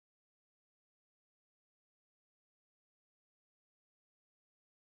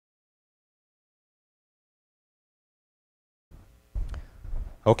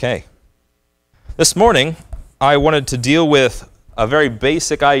Okay. This morning, I wanted to deal with a very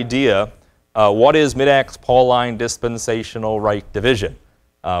basic idea. What is mid-Acts Pauline dispensational right division?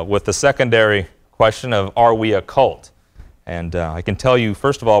 With the secondary question of, are we a cult? And I can tell you,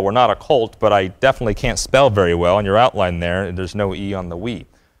 first of all, we're not a cult, but I definitely can't spell very well. In your outline there, there's no E on the we.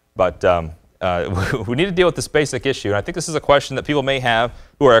 But we need to deal with this basic issue. And I think this is a question that people may have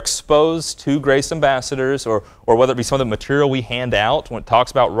who are exposed to Grace Ambassadors, or whether it be some of the material we hand out when it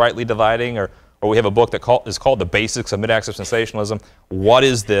talks about rightly dividing, or we have a book that is called The Basics of Mid-Acts Dispensationalism. What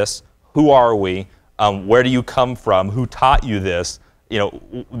is this? Who are we? Where do you come from? Who taught you this? You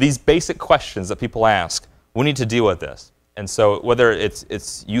know, these basic questions that people ask, we need to deal with this. And so whether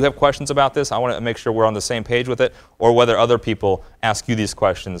it's you have questions about this, I want to make sure we're on the same page with it, or whether other people ask you these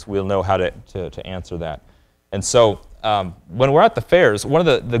questions, we'll know how to answer that. And so when we're at the fairs, one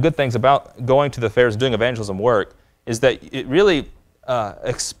of the good things about going to the fairs and doing evangelism work is that it really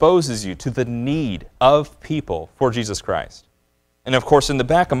exposes you to the need of people for Jesus Christ. And of course, in the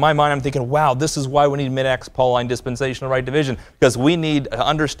back of my mind, I'm thinking, wow, this is why we need mid-Acts Pauline dispensational right division, because we need to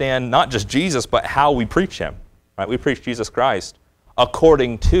understand not just Jesus, but how we preach him. Right? We preach Jesus Christ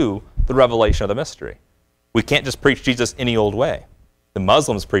according to the revelation of the mystery. We can't just preach Jesus any old way. The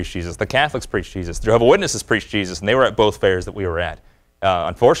Muslims preach Jesus, the Catholics preach Jesus, the Jehovah's Witnesses preach Jesus, and they were at both fairs that we were at.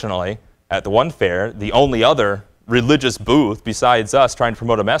 Unfortunately, at the one fair, the only other religious booth besides us trying to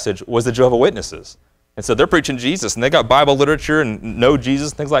promote a message was the Jehovah's Witnesses. And so they're preaching Jesus, and they got Bible literature and know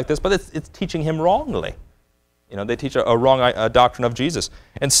Jesus and things like this, but it's teaching him wrongly. You know, they teach a wrong doctrine of Jesus.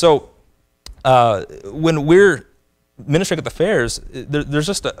 And so when we're ministering at the fairs, there's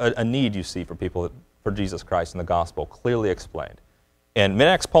just a need you see for people, for Jesus Christ and the gospel clearly explained. And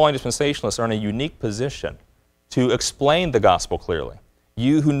mid-Acts Pauline dispensationalists are in a unique position to explain the gospel clearly.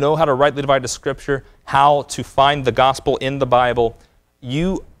 You who know how to rightly divide the Scripture, how to find the gospel in the Bible,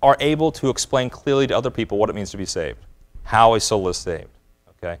 you are able to explain clearly to other people what it means to be saved, how a soul is saved,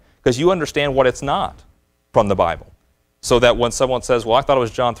 okay? Because you understand what it's not from the Bible. So that when someone says, well, I thought it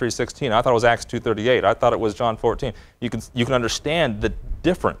was John 3:16, I thought it was Acts 2:38, I thought it was John 14, you can understand the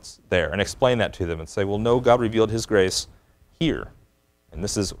difference there and explain that to them and say, well, no, God revealed his grace here. And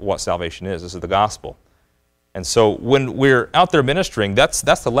this is what salvation is. This is the gospel. And so when we're out there ministering, that's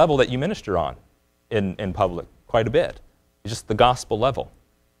the level that you minister on in public quite a bit. It's just the gospel level.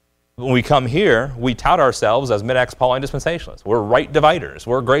 When we come here, we tout ourselves as mid-Acts Pauline dispensationalists. We're right dividers.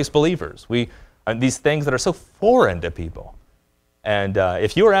 We're grace believers. These things that are so foreign to people. And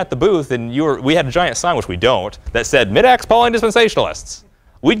if you were at the booth and we had a giant sign, which we don't, that said mid-Acts Pauline dispensationalists,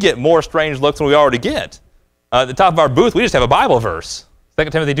 we'd get more strange looks than we already get. At the top of our booth, we just have a Bible verse,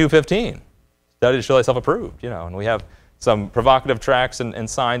 2 Timothy 2:15. Study to show thyself approved, you know, and we have some provocative tracts and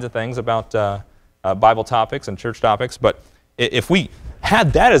signs and things about Bible topics and church topics. But if we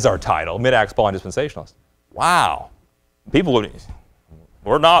had that as our title, mid-Acts Pauline dispensationalists, wow, people would,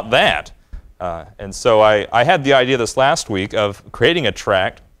 we're not that. And so I had the idea this last week of creating a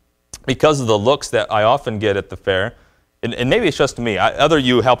tract because of the looks that I often get at the fair. And maybe it's just me. Other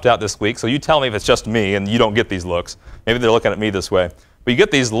you helped out this week, so you tell me if it's just me and you don't get these looks. Maybe they're looking at me this way. But you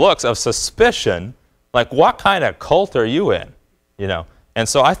get these looks of suspicion, like what kind of cult are you in? You know. And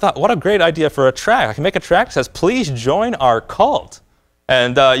so I thought, what a great idea for a tract. I can make a tract that says, please join our cult.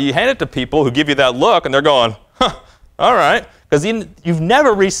 And you hand it to people who give you that look, and they're going, huh, all right. Because you've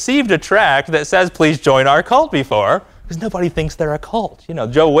never received a tract that says, please join our cult before, because nobody thinks they're a cult. You know,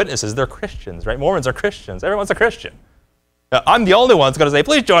 Jehovah's Witnesses, they're Christians, right? Mormons are Christians. Everyone's a Christian. Now, I'm the only one that's going to say,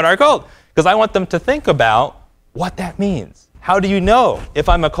 please join our cult, because I want them to think about what that means. How do you know if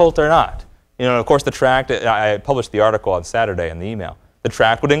I'm a cult or not? You know, and of course, the tract, I published the article on Saturday in the email. The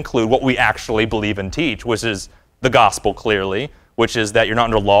tract would include what we actually believe and teach, which is the gospel clearly, which is that you're not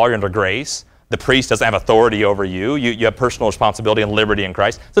under law, you're under grace. The priest doesn't have authority over you. You have personal responsibility and liberty in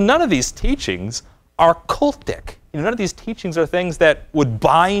Christ. So none of these teachings are cultic. You know, none of these teachings are things that would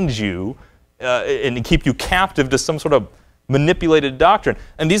bind you and keep you captive to some sort of manipulated doctrine.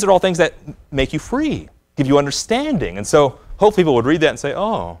 And these are all things that make you free, give you understanding. And so hope people would read that and say,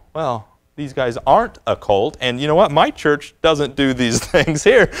 oh, well, these guys aren't a cult. And you know what? My church doesn't do these things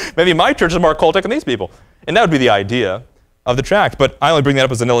here. Maybe my church is more cultic than these people. And that would be the idea of the tract. But I only bring that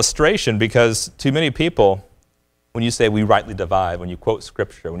up as an illustration because to many people, when you say we rightly divide, when you quote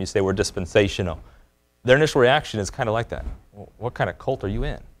Scripture, when you say we're dispensational, their initial reaction is kind of like that. Well, what kind of cult are you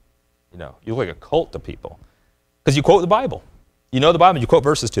in? You know, you look like a cult to people. Because you quote the Bible. You know the Bible, you quote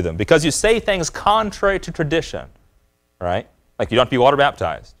verses to them. Because you say things contrary to tradition, right? Like you don't have to be water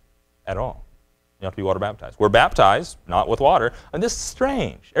baptized at all. You don't have to be water baptized. We're baptized, not with water. And this is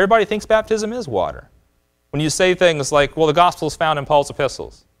strange. Everybody thinks baptism is water. When you say things like, well, the gospel is found in Paul's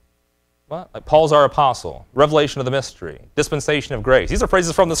epistles. What? Like Paul's our apostle, revelation of the mystery, dispensation of grace. These are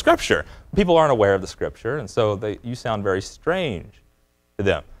phrases from the Scripture. People aren't aware of the Scripture, and so you sound very strange to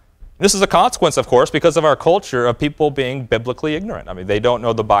them. This is a consequence, of course, because of our culture of people being biblically ignorant. I mean, they don't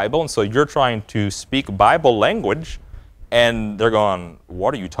know the Bible, and so you're trying to speak Bible language, and they're going,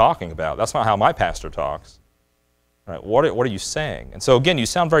 what are you talking about? That's not how my pastor talks. Right? What are you saying? And so, again, you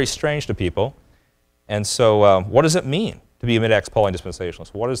sound very strange to people. And so what does it mean to be a mid-Acts Pauline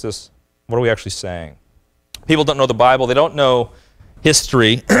dispensationalist? What is this? What are we actually saying? People don't know the Bible. They don't know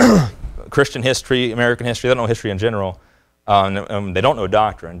history, Christian history, American history. They don't know history in general. They don't know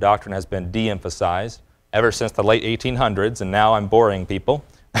doctrine. Doctrine has been de-emphasized ever since the late 1800s, and now I'm boring people.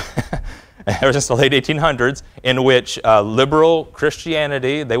 Ever since the late 1800s, in which liberal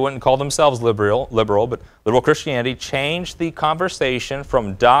Christianity, they wouldn't call themselves liberal, but liberal Christianity changed the conversation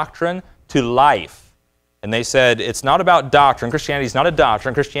from doctrine to life. And they said, it's not about doctrine. Christianity is not a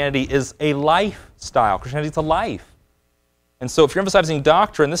doctrine. Christianity is a lifestyle. Christianity is a life. And so if you're emphasizing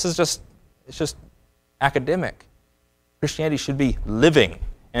doctrine, it's just academic. Christianity should be living.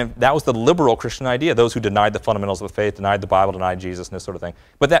 And that was the liberal Christian idea, those who denied the fundamentals of the faith, denied the Bible, denied Jesus, and this sort of thing.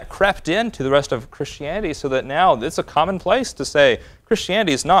 But that crept into the rest of Christianity so that now it's a commonplace to say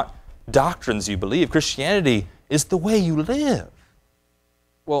Christianity is not doctrines you believe. Christianity is the way you live.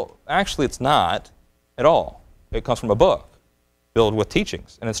 Well, actually it's not at all. It comes from a book filled with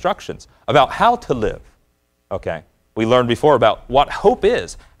teachings and instructions about how to live. Okay? We learned before about what hope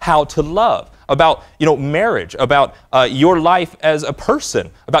is, how to love, about marriage, about your life as a person,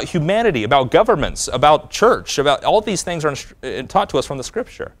 about humanity, about governments, about church, about all these things are taught to us from the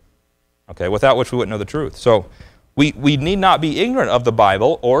Scripture. Okay, without which we wouldn't know the truth. So we need not be ignorant of the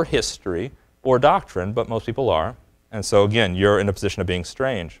Bible or history or doctrine, but most people are. And so again, you're in a position of being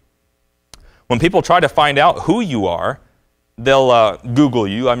strange. When people try to find out who you are, they'll Google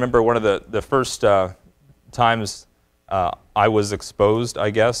you. I remember one of the first times I was exposed,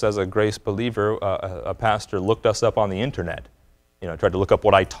 I guess, as a grace believer. A pastor looked us up on the internet, tried to look up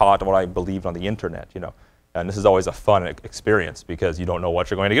what I taught and what I believed on the internet, And this is always a fun experience because you don't know what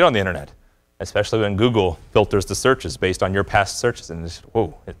you're going to get on the internet, especially when Google filters the searches based on your past searches, and just,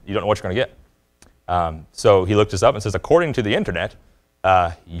 whoa, you don't know what you're going to get. So he looked us up and says, according to the internet,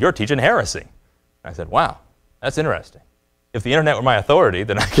 you're teaching heresy. And I said, wow, that's interesting. If the internet were my authority,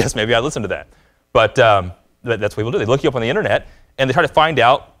 then I guess maybe I'd listen to that. But that's what people do. They look you up on the internet, and they try to find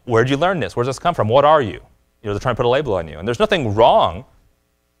out, where did you learn this? Where does this come from? What are you? They're trying to put a label on you. And there's nothing wrong.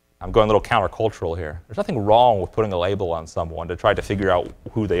 I'm going a little countercultural here. There's nothing wrong with putting a label on someone to try to figure out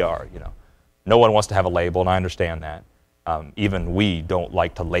who they are. No one wants to have a label, and I understand that. Even we don't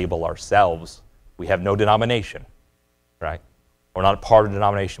like to label ourselves. We have no denomination, right? We're not a part of a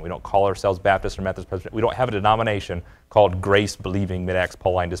denomination. We don't call ourselves Baptist or Methodist Presbyterian. We don't have a denomination called grace-believing mid-Acts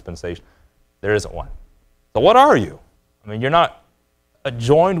Pauline dispensation. There isn't one. So what are you? I mean, you're not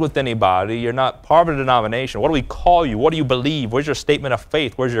joined with anybody. You're not part of a denomination. What do we call you? What do you believe? Where's your statement of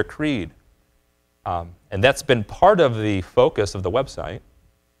faith? Where's your creed? And that's been part of the focus of the website,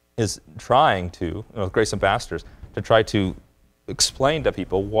 is trying to, with Grace Ambassadors, to try to explain to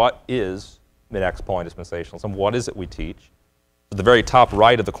people what is mid-Acts Pauline dispensationalism, what is it we teach. At the very top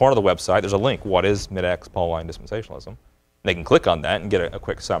right of the corner of the website, there's a link, what is mid-Acts Pauline dispensationalism? And they can click on that and get a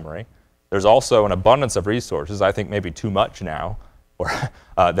quick summary. There's also an abundance of resources, I think maybe too much now,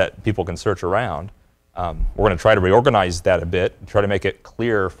 that people can search around. We're going to try to reorganize that a bit, and try to make it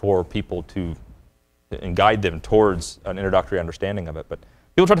clear for people and guide them towards an introductory understanding of it. But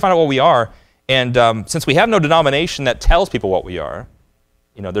people try to find out what we are, and since we have no denomination that tells people what we are,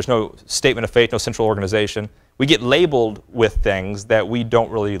 there's no statement of faith, no central organization, we get labeled with things that we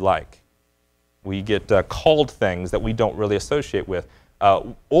don't really like. We get called things that we don't really associate with.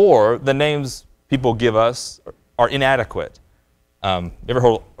 Or the names people give us are inadequate. You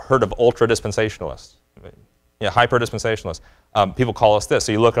ever heard of ultra-dispensationalists? Yeah, hyper-dispensationalists. People call us this.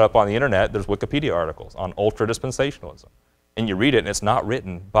 So you look it up on the internet, there's Wikipedia articles on ultra-dispensationalism. And you read it, and it's not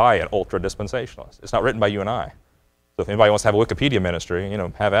written by an ultra-dispensationalist. It's not written by you and I. So if anybody wants to have a Wikipedia ministry,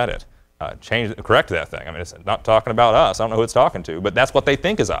 have at it. Correct that thing. I mean, it's not talking about us. I don't know who it's talking to, but that's what they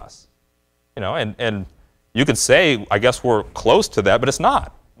think is us. And you could say, I guess we're close to that, but it's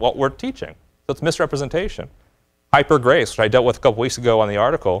not what we're teaching. So it's misrepresentation. Hyper grace, which I dealt with a couple weeks ago on the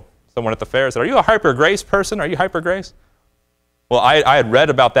article. Someone at the fair said, are you a hyper grace person? Are you hyper grace? Well, I had read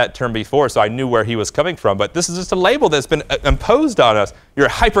about that term before, so I knew where he was coming from, but this is just a label that's been imposed on us. You're a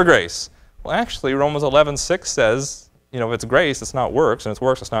hyper grace. Well, actually, Romans 11:6 says, if it's grace, it's not works, and it's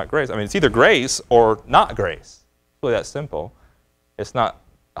works, it's not grace. I mean, it's either grace or not grace. It's really that simple. It's not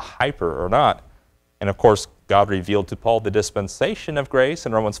a hyper or not. And of course, God revealed to Paul the dispensation of grace.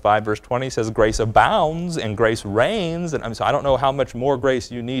 In Romans 5, verse 20 says, grace abounds and grace reigns. And so I don't know how much more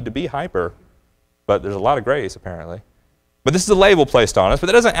grace you need to be hyper, but there's a lot of grace, apparently. But this is a label placed on us, but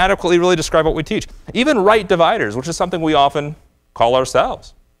that doesn't adequately really describe what we teach. Even right dividers, which is something we often call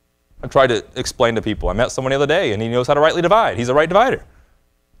ourselves. I try to explain to people. I met someone the other day, and he knows how to rightly divide. He's a right divider.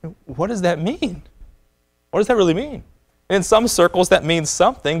 What does that mean? What does that really mean? In some circles, that means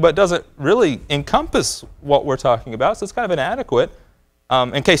something, but doesn't really encompass what we're talking about, so it's kind of inadequate.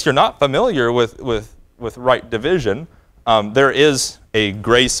 In case you're not familiar with right division, there is a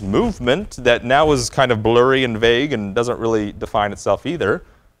grace movement that now is kind of blurry and vague and doesn't really define itself either.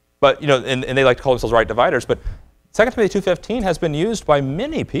 But, and they like to call themselves right dividers. But 2 Timothy 2:15 has been used by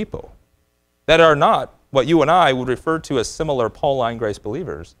many people that are not what you and I would refer to as similar Pauline grace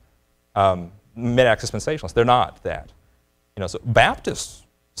believers, mid-Acts dispensationalists. They're not that. So Baptists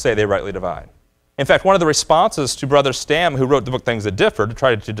say they rightly divide. In fact, one of the responses to Brother Stam, who wrote the book Things That Differ, to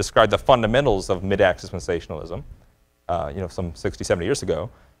try to describe the fundamentals of mid-Acts dispensationalism, some 60, 70 years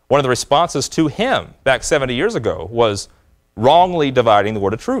ago, one of the responses to him back 70 years ago was wrongly dividing the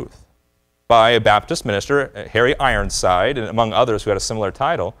word of truth by a Baptist minister, Harry Ironside, and among others who had a similar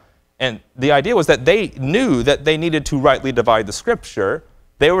title. And the idea was that they knew that they needed to rightly divide the Scripture.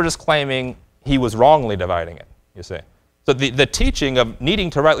 They were just claiming he was wrongly dividing it, you see. So the teaching of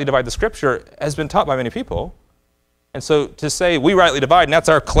needing to rightly divide the Scripture has been taught by many people. And so to say we rightly divide, and that's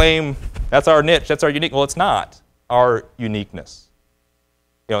our claim, that's our niche, that's our unique, well, it's not our uniqueness.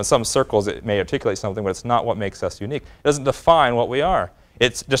 In some circles it may articulate something, but it's not what makes us unique. It doesn't define what we are.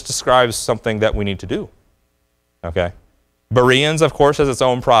 It just describes something that we need to do. Okay? Bereans, of course, has its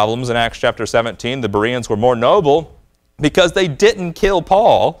own problems. In Acts chapter 17, the Bereans were more noble because they didn't kill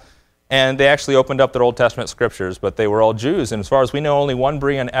Paul, and they actually opened up their Old Testament scriptures, but they were all Jews. And as far as we know, only one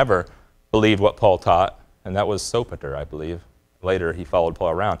Berean ever believed what Paul taught, and that was Sopater, I believe. Later, he followed Paul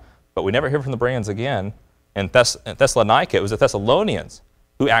around. But we never hear from the Bereans again. In Thessalonica, it was the Thessalonians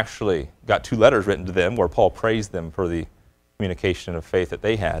who actually got 2 letters written to them where Paul praised them for the communication of faith that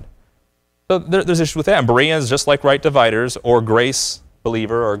they had. So there's issues with that. And Bereans, just like right dividers or grace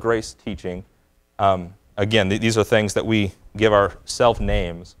believer or grace teaching, again, these are things that we give ourselves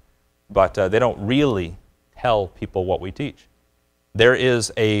names, but they don't really tell people what we teach. There is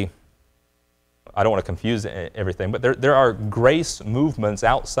I don't want to confuse everything, but there are grace movements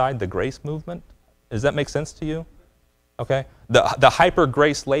outside the grace movement. Does that make sense to you? Okay. The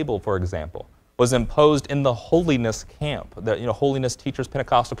hyper-grace label, for example, was imposed in the holiness camp. Holiness teachers,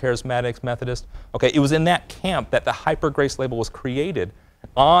 Pentecostal, Charismatics, Methodists. Okay, it was in that camp that the hyper-grace label was created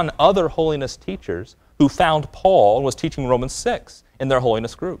on other holiness teachers who found Paul and was teaching Romans 6 in their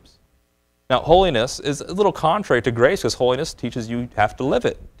holiness groups. Now, holiness is a little contrary to grace because holiness teaches you have to live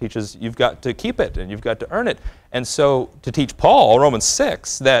it, teaches you've got to keep it and you've got to earn it. And so to teach Paul, Romans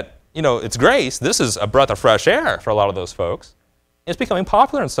 6, that it's grace, this is a breath of fresh air for a lot of those folks. It's becoming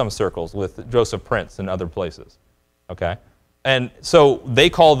popular in some circles with Joseph Prince and other places, okay? And so they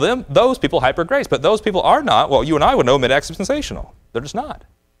call those people hyper-grace, but those people are not, well, you and I would know mid-Acts dispensational. They're just not.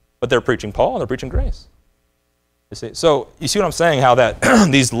 But they're preaching Paul and they're preaching grace. You see? So you see what I'm saying, how that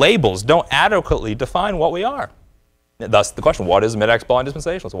these labels don't adequately define what we are. Thus the question, what is mid-Acts Pauline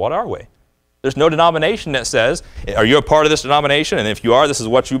dispensational? So what are we? There's no denomination that says, are you a part of this denomination? And if you are, this is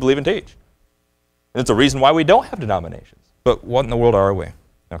what you believe and teach. And it's a reason why we don't have denominations. But what in the world are we?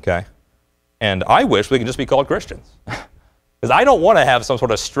 Okay? And I wish we could just be called Christians. Because I don't want to have some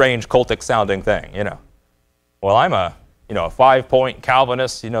sort of strange cultic sounding thing, Well, I'm a 5-point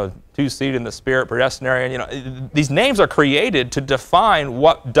Calvinist, 2-seed in the Spirit, predestinarian, These names are created to define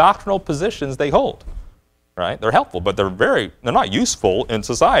what doctrinal positions they hold, right? They're helpful, but they're not useful in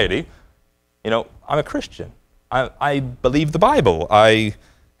society. I'm a Christian. I believe the Bible. I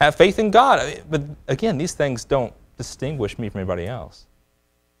have faith in God. But again, these things don't distinguish me from anybody else,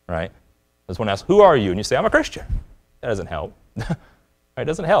 right? As one asks, who are you? And you say, I'm a Christian. That doesn't help. It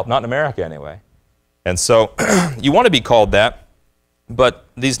doesn't help, not in America anyway. And so you want to be called that, but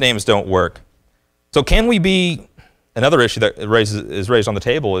these names don't work. So can we be, another issue that is raised on the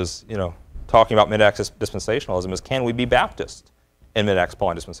table is, talking about mid-Acts dispensationalism, is can we be Baptist and mid-Acts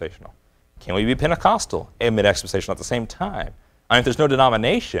Pauline dispensational? Can we be Pentecostal and mid-Acts dispensational at the same time? I mean, if there's no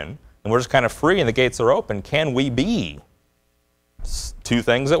denomination, and we're just kind of free and the gates are open, can we be 2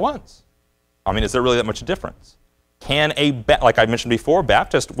 things at once? I mean, is there really that much difference? Can like I mentioned before,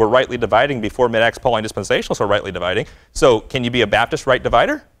 Baptists were rightly dividing before mid-Acts Pauline dispensationalists were rightly dividing. So can you be a Baptist right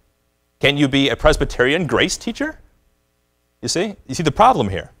divider? Can you be a Presbyterian grace teacher? You see the problem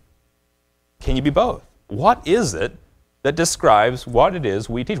here. Can you be both? What is it that describes what it is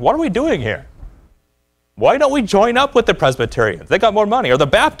we teach? What are we doing here? Why don't we join up with the Presbyterians? They got more money. Or the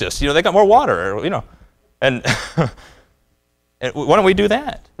Baptists, they got more water, And, and why don't we do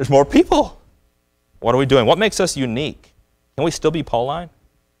that? There's more people. What are we doing? What makes us unique? Can we still be Pauline?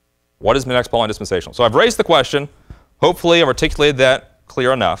 What is mid-Acts Pauline dispensational? So I've raised the question. Hopefully I've articulated that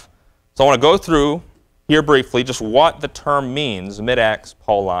clear enough. So I want to go through here briefly just what the term means, mid-Acts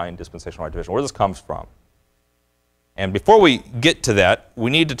Pauline dispensational right division, where this comes from. And before we get to that, we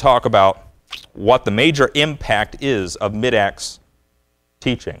need to talk about what the major impact is of mid-Acts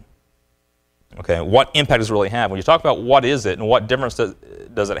teaching. Okay, what impact does it really have? When you talk about what is it and what difference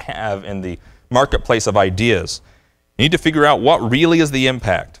does it have in the marketplace of ideas, you need to figure out what really is the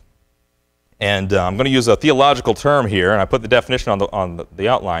impact. And I'm going to use a theological term here, and I put the definition on the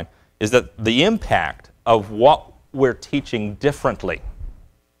outline, is that the impact of what we're teaching differently.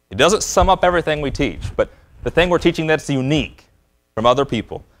 It doesn't sum up everything we teach, but the thing we're teaching that's unique from other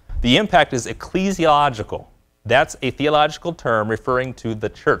people. The impact is ecclesiological. That's a theological term referring to the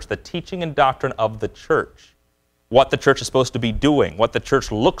church, the teaching and doctrine of the church. What the church is supposed to be doing, what the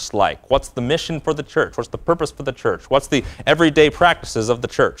church looks like, what's the mission for the church, what's the purpose for the church, what's the everyday practices of the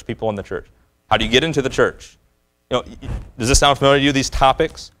church, people in the church. How do you get into the church? Does this sound familiar to you, these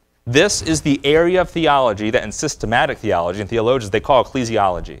topics? This is the area of theology that in systematic theology and theologians they call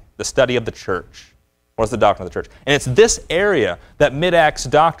ecclesiology, the study of the church. What's the doctrine of the church? And it's this area that mid-Acts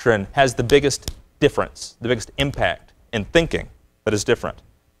doctrine has the biggest difference, the biggest impact in thinking that is different.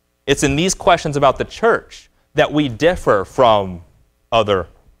 It's in these questions about the church that we differ from other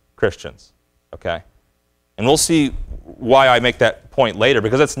Christians, okay? And we'll see why I make that point later,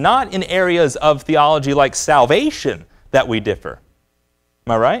 because it's not in areas of theology like salvation that we differ.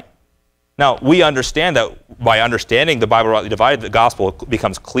 Am I right? Now, we understand that by understanding the Bible rightly divided, the gospel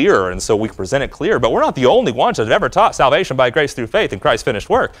becomes clearer, and so we present it clear. But we're not the only ones that have ever taught salvation by grace through faith in Christ's finished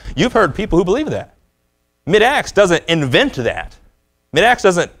work. You've heard people who believe that. Mid-Acts doesn't invent that. Mid-Acts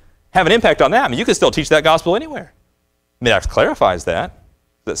doesn't have an impact on that. I mean, you can still teach that gospel anywhere. Mid-Acts clarifies that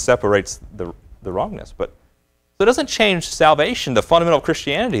separates the wrongness. But so it doesn't change salvation, the fundamental of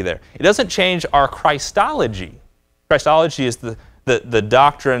Christianity there. It doesn't change our Christology. Christology is the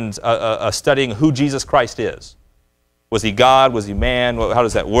doctrines studying who Jesus Christ is. Was he God? Was he man? How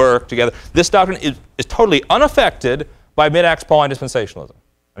does that work together? This doctrine is totally unaffected by mid-Acts Pauline dispensationalism.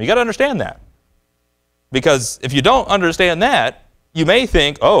 I mean, you got to understand that. Because if you don't understand that, you may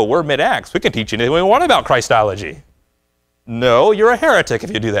think, oh, we're mid-Acts. We can teach anything we want about Christology. No, you're a heretic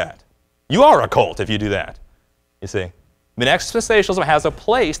if you do that. You are a cult if you do that. You see, mid-Acts dispensationalism has a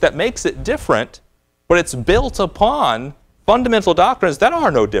place that makes it different, but it's built upon fundamental doctrines that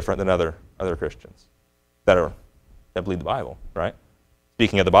are no different than other Christians that believe the Bible, right?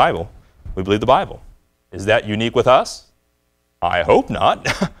 Speaking of the Bible, we believe the Bible. Is that unique with us? I hope not.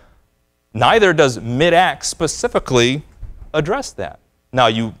 Neither does mid-Acts specifically address that. Now,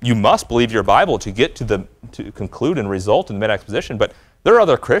 you must believe your Bible to get to conclude and result in the mid-Acts position, but there are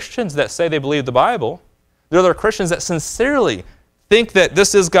other Christians that say they believe the Bible. There are other Christians that sincerely think that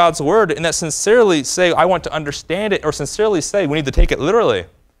this is God's Word and that sincerely say, I want to understand it, or sincerely say, we need to take it literally.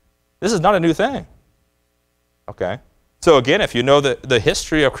 This is not a new thing. Okay? So again, if you know the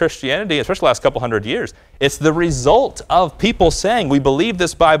history of Christianity, especially the last couple hundred years, it's the result of people saying, we believe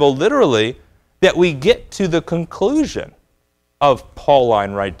this Bible literally, that we get to the conclusion of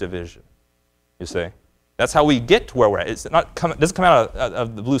Pauline right division. You see? That's how we get to where we're at. It doesn't come out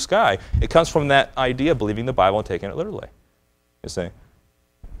of the blue sky. It comes from that idea of believing the Bible and taking it literally. You see?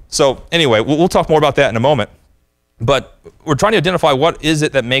 So anyway, we'll talk more about that in a moment. But we're trying to identify what is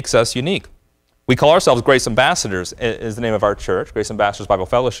it that makes us unique. We call ourselves Grace Ambassadors, is the name of our church, Grace Ambassadors Bible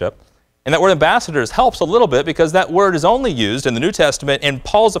Fellowship. And that word ambassadors helps a little bit because that word is only used in the New Testament in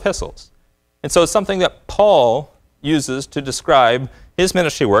Paul's epistles. And so it's something that Paul uses to describe his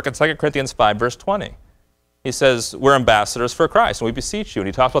ministry work in 2 Corinthians 5, verse 20. He says, we're ambassadors for Christ, and we beseech you. And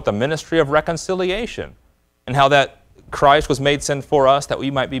he talks about the ministry of reconciliation and how that Christ was made sin for us, that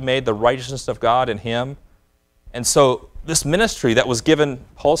we might be made the righteousness of God in him. And so this ministry that was given,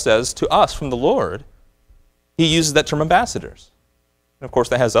 Paul says, to us from the Lord, he uses that term ambassadors. And of course,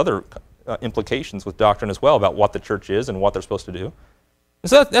 that has other implications with doctrine as well about what the church is and what they're supposed to do. And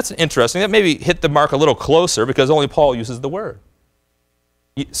so that's interesting. That maybe hit the mark a little closer because only Paul uses the word.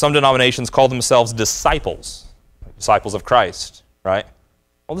 Some denominations call themselves disciples of Christ, right?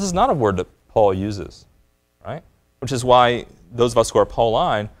 Well, this is not a word that Paul uses, right? Which is why those of us who are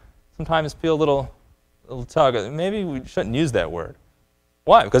Pauline sometimes feel a little tug. Maybe we shouldn't use that word.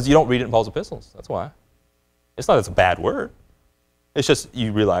 Why? Because you don't read it in Paul's epistles. That's why. It's not that it's a bad word. It's just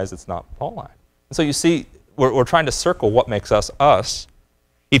you realize it's not Pauline. And so you see, we're trying to circle what makes us us.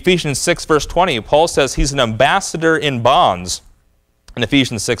 Ephesians 6, verse 20, Paul says he's an ambassador in bonds in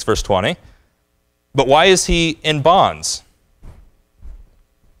Ephesians 6, verse 20. But why is he in bonds?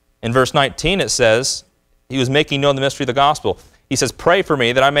 In verse 19 it says, he was making known the mystery of the gospel. He says, pray for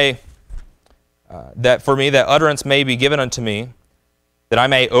me that I may, that utterance may be given unto me, that I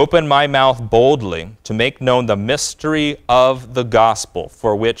may open my mouth boldly to make known the mystery of the gospel,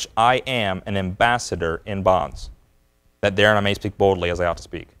 for which I am an ambassador in bonds, that therein I may speak boldly as I ought to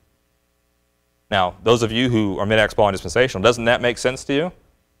speak. Now, those of you who are mid-Acts Pauline dispensational, doesn't that make sense to you?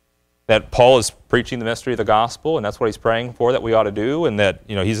 That Paul is preaching the mystery of the gospel, and that's what he's praying for that we ought to do, and that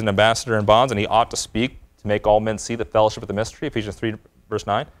he's an ambassador in bonds, and he ought to speak to make all men see the fellowship of the mystery, Ephesians 3, verse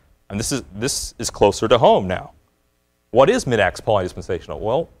 9. And this is closer to home now. What is mid-Acts Pauline dispensational?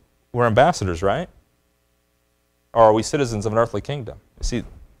 Well, we're ambassadors, right? Or are we citizens of an earthly kingdom? You see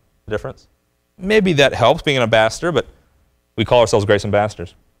the difference? Maybe that helps, being an ambassador, but we call ourselves grace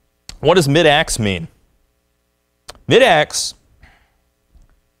ambassadors. What does mid-Acts mean? Mid-Acts,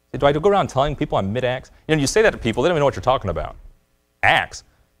 do I go around telling people I'm mid-Acts? You say that to people, they don't even know what you're talking about. Acts.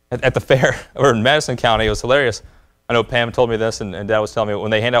 At the fair, or in Madison County, it was hilarious. I know Pam told me this, and Dad was telling me, when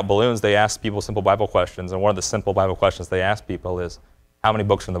they hand out balloons, they ask people simple Bible questions, and one of the simple Bible questions they ask people is, how many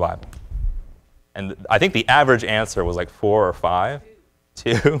books are in the Bible? And I think the average answer was like 4 or 5.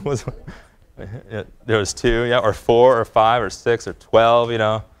 2 was, there was 2, yeah, or 4 or 5 or 6 or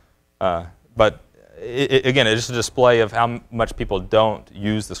 12, But again, it's just a display of how much people don't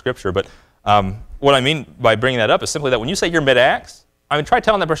use the Scripture. But what I mean by bringing that up is simply that when you say you're mid-Acts, try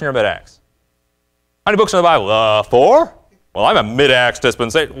telling that person you're mid-Acts. How many books in the Bible? 4? Well, I'm a mid-Acts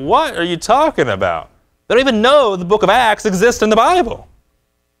dispensation. What are you talking about? They don't even know the book of Acts exists in the Bible.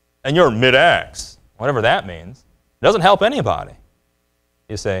 And you're mid-Acts, whatever that means. It doesn't help anybody.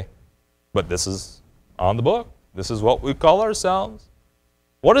 You say, but this is on the book. This is what we call ourselves.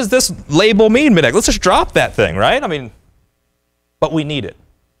 What does this label mean, mid-Acts? Let's just drop that thing, right? But we need it.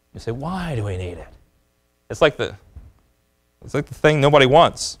 You say, why do we need it? It's like the thing nobody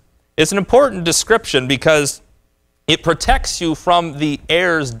wants. It's an important description because it protects you from the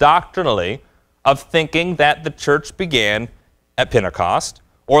errors doctrinally of thinking that the church began at Pentecost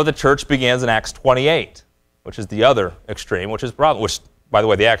or the church begins in Acts 28, which is the other extreme, which, by the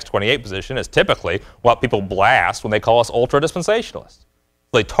way, the Acts 28 position is typically what people blast when they call us ultra-dispensationalists.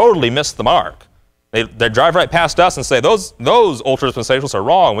 They totally miss the mark. They drive right past us and say, those ultra-dispensationalists are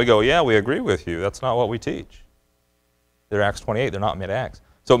wrong. We go, yeah, we agree with you. That's not what we teach. They're Acts 28. They're not mid-Acts.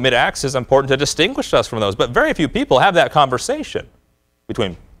 So mid-Acts is important to distinguish us from those. But very few people have that conversation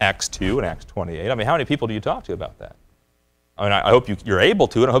between Acts 2 and Acts 28. How many people do you talk to about that? I hope you're able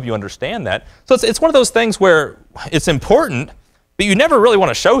to, and I hope you understand that. So it's one of those things where it's important, but you never really want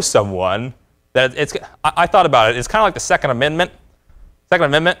to show someone that it's... I thought about it. It's kind of like the Second Amendment. Second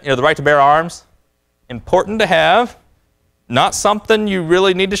Amendment, the right to bear arms. Important to have. Not something you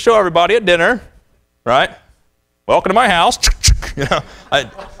really need to show everybody at dinner, right? Welcome to my house. I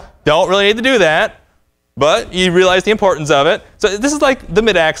don't really need to do that, but you realize the importance of it. So this is like the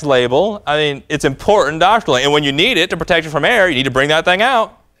mid-Acts label. It's important doctrinally, and when you need it to protect you from error, you need to bring that thing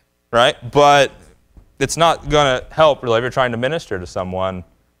out, right? But it's not going to help really if you're trying to minister to someone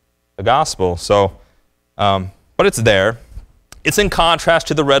the gospel. So, but it's there. It's in contrast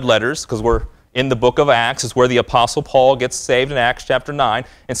to the red letters because we're in the book of Acts. Is where the Apostle Paul gets saved in Acts chapter 9.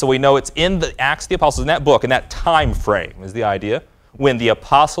 And so we know it's in the Acts of the Apostles, in that book, in that time frame is the idea, when the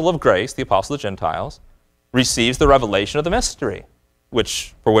Apostle of Grace, the Apostle of the Gentiles, receives the revelation of the mystery,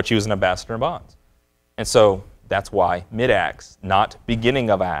 for which he was an ambassador in bonds. And so that's why mid-Acts, not beginning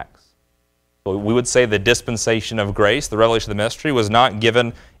of Acts. So we would say the dispensation of grace, the revelation of the mystery, was not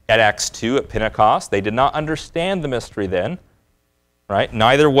given at Acts 2 at Pentecost. They did not understand the mystery then, right?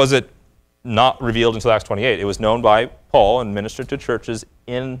 Neither was it not revealed until Acts 28. It was known by Paul and ministered to churches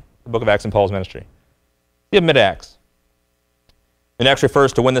in the book of Acts and Paul's ministry. You have mid-Acts. Mid-Acts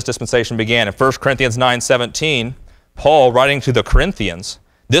refers to when this dispensation began. In 1 Corinthians 9:17, Paul, writing to the Corinthians,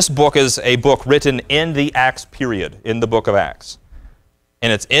 this book is a book written in the Acts period, in the book of Acts.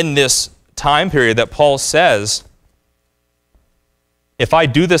 And it's in this time period that Paul says, if I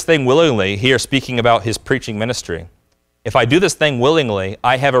do this thing willingly, here speaking about his preaching ministry, if I do this thing willingly,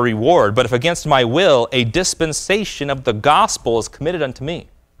 I have a reward. But if against my will, a dispensation of the gospel is committed unto me.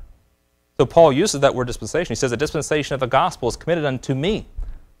 So Paul uses that word dispensation. He says, a dispensation of the gospel is committed unto me.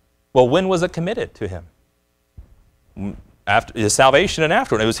 Well, when was it committed to him? After his salvation and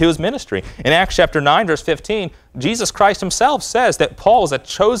afterward. It was his ministry. In Acts chapter 9, verse 15, Jesus Christ himself says that Paul was a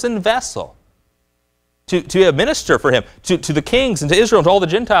chosen vessel to minister for him, to the kings and to Israel and to all the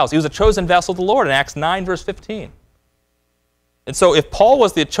Gentiles. He was a chosen vessel of the Lord in Acts 9, verse 15. And so if Paul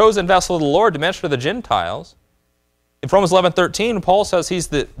was the chosen vessel of the Lord to minister to the Gentiles, in Romans 11:13, Paul says he's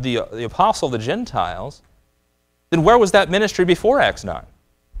the apostle of the Gentiles, then where was that ministry before Acts 9?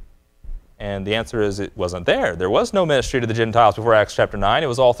 And the answer is it wasn't there. There was no ministry to the Gentiles before Acts chapter 9. It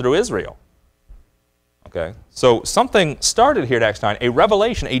was all through Israel. Okay, so something started here at Acts 9. A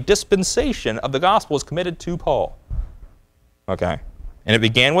revelation, a dispensation of the gospel was committed to Paul. Okay, and it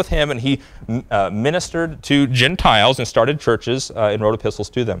began with him, and he ministered to Gentiles and started churches and wrote epistles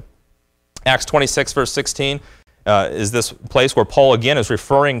to them. Acts 26, verse 16 is this place where Paul again is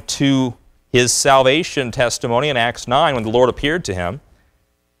referring to his salvation testimony in Acts 9 when the Lord appeared to him.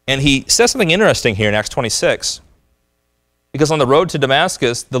 And he says something interesting here in Acts 26, because on the road to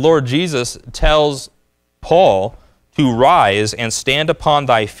Damascus, the Lord Jesus tells Paul to rise and stand upon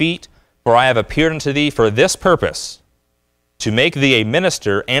thy feet, for I have appeared unto thee for this purpose, to make thee a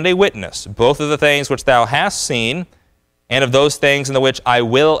minister and a witness, both of the things which thou hast seen, and of those things in the which I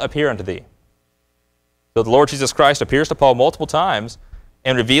will appear unto thee. So the Lord Jesus Christ appears to Paul multiple times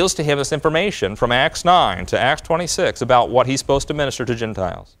and reveals to him this information from Acts 9 to Acts 26 about what he's supposed to minister to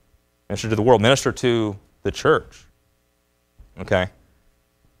Gentiles, minister to the world, minister to the church. Okay?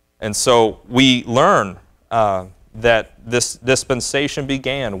 And so we learn that this dispensation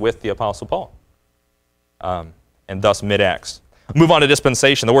began with the Apostle Paul, and thus mid-Acts. Move on to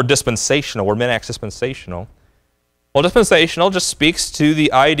dispensation. The word dispensational, we're mid-Acts dispensational. Well, dispensational just speaks to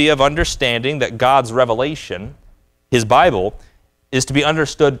the idea of understanding that God's revelation, His Bible, is to be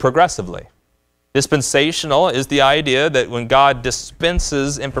understood progressively. Dispensational is the idea that when God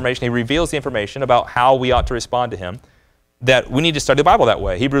dispenses information, He reveals the information about how we ought to respond to Him, that we need to study the Bible that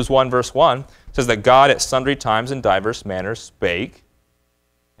way. Hebrews 1 verse 1 says that God at sundry times and diverse manners spake,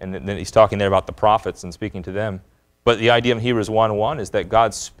 and then he's talking there about the prophets and speaking to them. But the idea in Hebrews 1:1 is that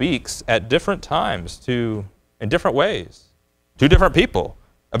God speaks at different times in different ways to different people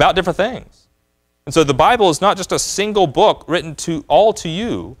about different things. And so the Bible is not just a single book written to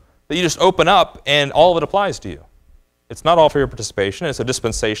you that you just open up and all of it applies to you. It's not all for your participation. It's a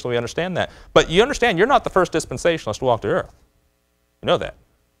dispensational. We understand that. But you understand you're not the first dispensationalist to walk the earth. You know that.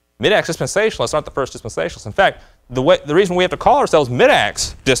 Mid-Acts dispensationalists aren't the first dispensationalists. In fact, the reason we have to call ourselves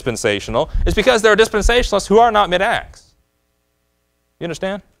mid-Acts dispensational is because there are dispensationalists who are not mid-Acts. You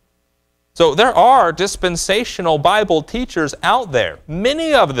understand? So there are dispensational Bible teachers out there,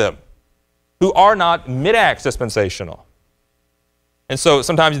 many of them, who are not mid-Acts dispensational. And so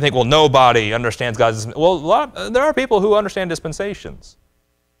sometimes you think, well, nobody understands God's... Well, there are people who understand dispensations.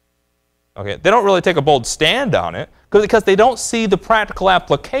 Okay, they don't really take a bold stand on it because they don't see the practical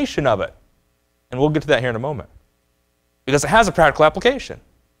application of it. And we'll get to that here in a moment. Because it has a practical application.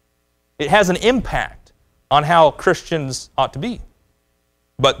 It has an impact on how Christians ought to be.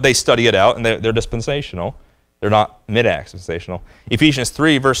 But they study it out, and they're dispensational. They're not mid-Acts dispensational. Ephesians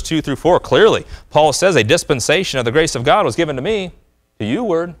 3, verse 2 through 4, clearly, Paul says, a dispensation of the grace of God was given to me, to you,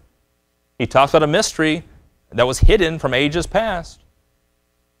 word. He talks about a mystery that was hidden from ages past.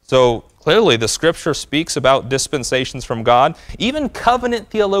 So clearly the Scripture speaks about dispensations from God, even covenant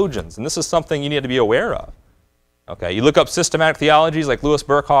theologians, and this is something you need to be aware of. Okay, you look up systematic theologies like Louis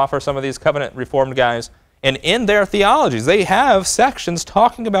Berkhoff or some of these covenant reformed guys, and in their theologies they have sections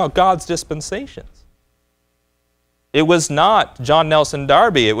talking about God's dispensations. It was not John Nelson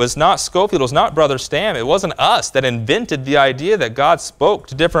Darby, it was not Scofield, it was not Brother Stam, it wasn't us that invented the idea that God spoke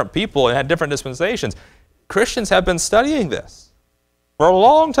to different people and had different dispensations. Christians have been studying this for a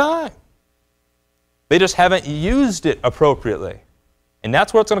long time. They just haven't used it appropriately. And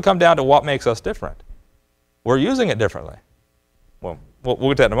that's where it's going to come down to what makes us different. We're using it differently. Well, we'll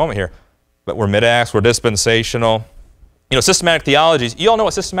get to that in a moment here. But we're mid-Acts, we're dispensational. You know, systematic theologies, you all know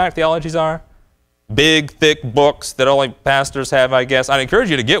what systematic theologies are? Big, thick books that only pastors have, I guess. I'd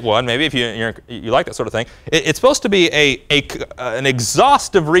encourage you to get one, maybe if you like that sort of thing. It's supposed to be an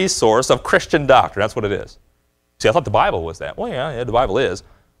exhaustive resource of Christian doctrine. That's what it is. See, I thought the Bible was that. Well, yeah, the Bible is.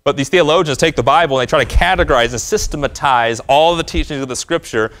 But these theologians take the Bible and they try to categorize and systematize all the teachings of the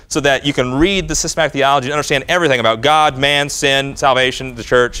Scripture so that you can read the systematic theology and understand everything about God, man, sin, salvation, the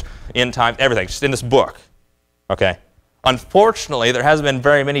church, end times, everything, just in this book. Okay? Unfortunately, there hasn't been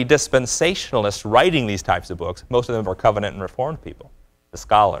very many dispensationalists writing these types of books. Most of them are covenant and reformed people, the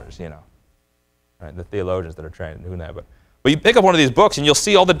scholars, you know, right? The theologians that are trained in doing that. But you pick up one of these books and you'll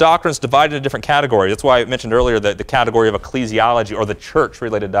see all the doctrines divided into different categories. That's why I mentioned earlier the category of ecclesiology or the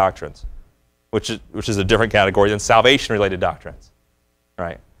church-related doctrines, which is a different category than salvation-related doctrines,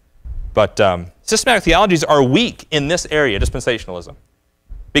 right? But systematic theologies are weak in this area, dispensationalism.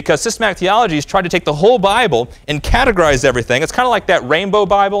 Because systematic theologies try to take the whole Bible and categorize everything. It's kind of like that Rainbow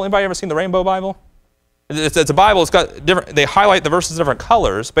Bible. Anybody ever seen the Rainbow Bible? It's a Bible. It's got different. They highlight the verses in different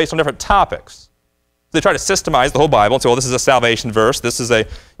colors based on different topics. They try to systemize the whole Bible and say, well, this is a salvation verse. This is a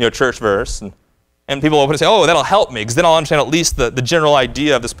church verse. And people open and say, oh, that'll help me, because then I'll understand at least the general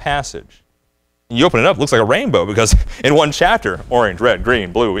idea of this passage. And you open it up, it looks like a rainbow, because in one chapter, orange, red,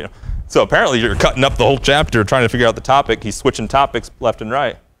 green, blue. So apparently you're cutting up the whole chapter trying to figure out the topic. He's switching topics left and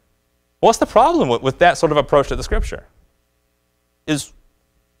right. What's the problem with that sort of approach to the Scripture?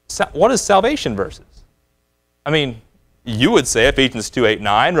 What is salvation verses? I mean, you would say Ephesians 2, 8,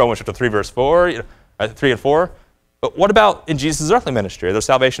 9, Romans chapter 3, verse 4, 3 and 4. But what about in Jesus' earthly ministry? Are there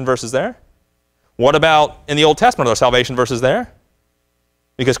salvation verses there? What about in the Old Testament? Are there salvation verses there?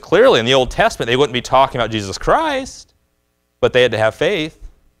 Because clearly in the Old Testament, they wouldn't be talking about Jesus Christ, but they had to have faith,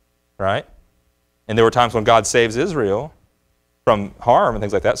 right? And there were times when God saves Israel from harm and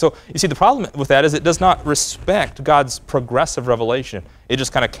things like that. So you see, the problem with that is it does not respect God's progressive revelation. It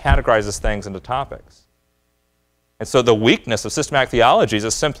just kind of categorizes things into topics. And so the weakness of systematic theologies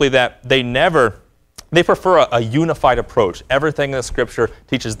is simply that they prefer a unified approach. Everything in the Scripture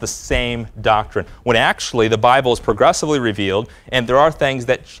teaches the same doctrine, when actually the Bible is progressively revealed, and there are things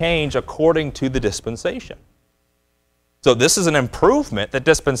that change according to the dispensation. So this is an improvement that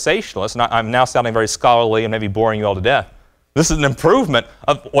dispensationalists, and I'm now sounding very scholarly and maybe boring you all to death, this is an improvement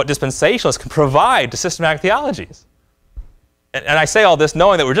of what dispensationalists can provide to systematic theologies. And I say all this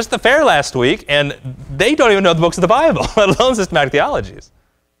knowing that we're just at the fair last week, and they don't even know the books of the Bible, let alone systematic theologies.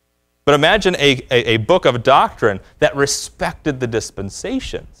 But imagine a book of doctrine that respected the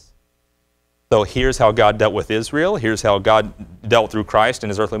dispensations. So here's how God dealt with Israel. Here's how God dealt through Christ in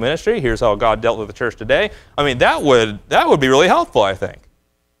his earthly ministry. Here's how God dealt with the church today. I mean, that would be really helpful, I think.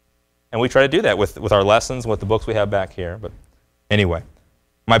 And we try to do that with our lessons, with the books we have back here. But anyway,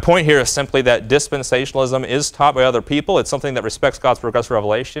 my point here is simply that dispensationalism is taught by other people. It's something that respects God's progressive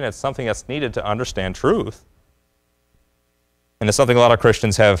revelation. It's something that's needed to understand truth. And it's something a lot of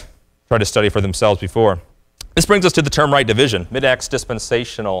Christians have tried to study for themselves before. This brings us to the term right division, mid-acts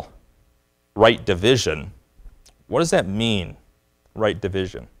dispensational right division. What does that mean, right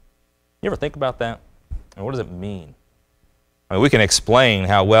division? You ever think about that? And what does it mean? I mean, we can explain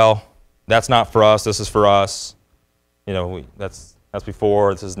how, well, that's not for us, this is for us. You know, that's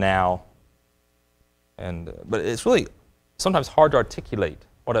before, this is now. But it's really sometimes hard to articulate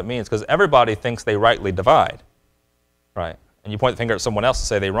what it means, because everybody thinks they rightly divide, right? And you point the finger at someone else and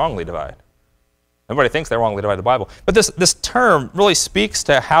say they wrongly divide. Everybody thinks they wrongly divide the Bible. But this term really speaks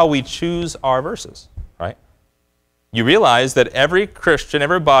to how we choose our verses, right? You realize that every Christian,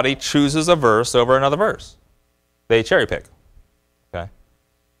 everybody chooses a verse over another verse. They cherry pick, okay?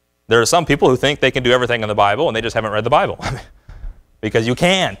 There are some people who think they can do everything in the Bible, and they just haven't read the Bible. Because you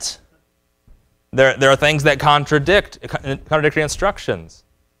can't. There are things that contradictory instructions.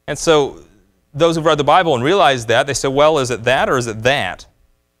 And so those who've read the Bible and realize that, they say, well, is it that or is it that?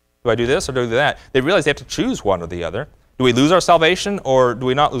 Do I do this or do I do that? They realize they have to choose one or the other. Do we lose our salvation or do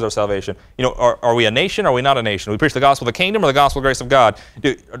we not lose our salvation? You know, are we a nation or are we not a nation? Do we preach the gospel of the kingdom or the gospel of grace of God?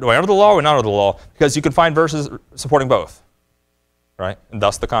 Do I honor the law or not honor the law? Because you can find verses supporting both, right? And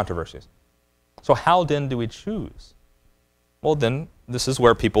thus the controversies. So how then do we choose? Well, then this is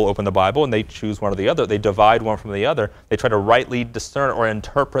where people open the Bible and they choose one or the other. They divide one from the other. They try to rightly discern or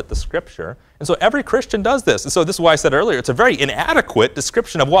interpret the Scripture. And so every Christian does this. And so this is why I said earlier, it's a very inadequate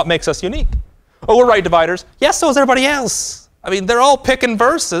description of what makes us unique. Oh, we're right dividers. Yes, so is everybody else. I mean, they're all picking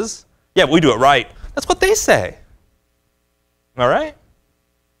verses. Yeah, but we do it right. That's what they say. Am I right?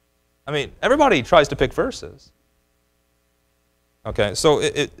 I mean, everybody tries to pick verses. Okay, so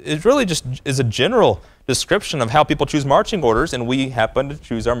it really just is a general description of how people choose marching orders, and we happen to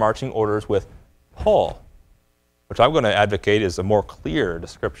choose our marching orders with Paul, which I'm going to advocate is a more clear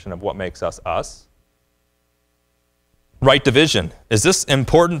description of what makes us us. Right division. Is this an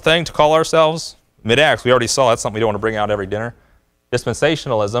important thing to call ourselves? Mid-acts, we already saw that's something we don't want to bring out every dinner.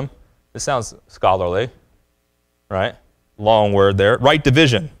 Dispensationalism, this sounds scholarly, right? Long word there. Right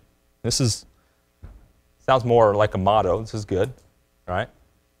division. Sounds more like a motto. This is good, right?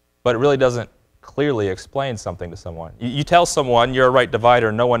 But it really doesn't clearly explain something to someone. You tell someone you're a right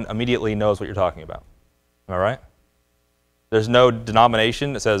divider, no one immediately knows what you're talking about. Am I right? There's no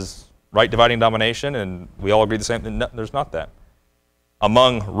denomination that says right dividing domination and we all agree the same thing. No, there's not that.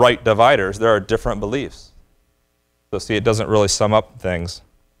 Among right dividers, there are different beliefs. So see, it doesn't really sum up things.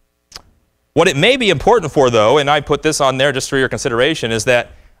 What it may be important for, though, and I put this on there just for your consideration, is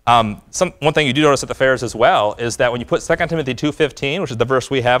that one thing you do notice at the fairs as well is that when you put 2 Timothy 2:15, which is the verse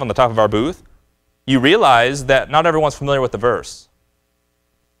we have on the top of our booth, you realize that not everyone's familiar with the verse.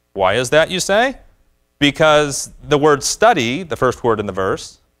 Why is that, you say? Because the word study, the first word in the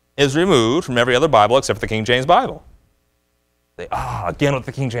verse, is removed from every other Bible except for the King James Bible. Again with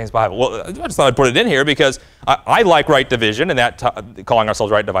the King James Bible. Well, I just thought I'd put it in here because I like right division and calling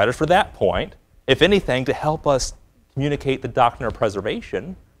ourselves right dividers for that point. If anything, to help us communicate the doctrine of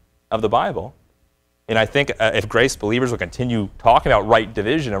preservation of the Bible. And I think if grace believers will continue talking about right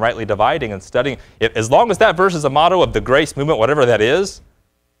division and rightly dividing and studying, as long as that verse is a motto of the grace movement, whatever that is,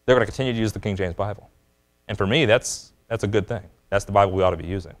 they're going to continue to use the King James Bible. And for me, that's a good thing. That's the Bible we ought to be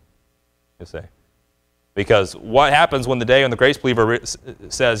using, you see. Because what happens when the grace believer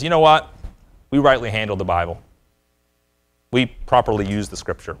says, you know what, we rightly handled the Bible. We properly use the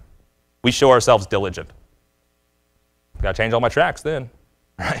Scripture. We show ourselves diligent. Got to change all my tracks then,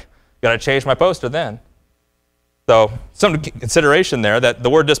 right? Got to change my poster then. So some consideration there that the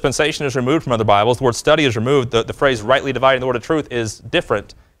word dispensation is removed from other Bibles. The word study is removed. The phrase rightly dividing the word of truth is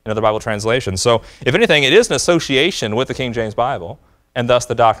different in other Bible translations. So if anything, it is an association with the King James Bible and thus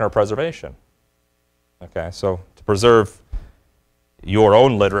the doctrine of preservation. Okay, so to preserve your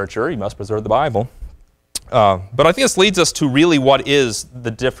own literature, you must preserve the Bible. But I think this leads us to really what is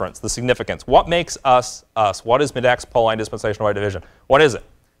the difference, the significance. What makes us us? What is Mid-Acts Pauline dispensational right division? What is it?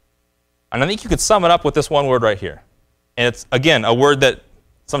 And I think you could sum it up with this one word right here. And it's, again, a word that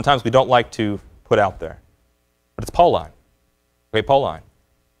sometimes we don't like to put out there. But it's Pauline. Okay, Pauline.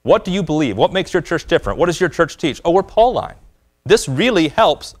 What do you believe? What makes your church different? What does your church teach? Oh, we're Pauline. This really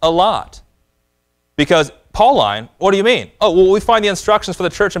helps a lot. Because Pauline, what do you mean? Oh, well, we find the instructions for the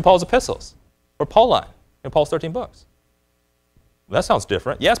church in Paul's epistles. We're Pauline in Paul's 13 books. Well, that sounds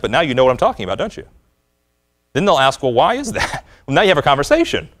different. Yes, but now you know what I'm talking about, don't you? Then they'll ask, well, why is that? Well, now you have a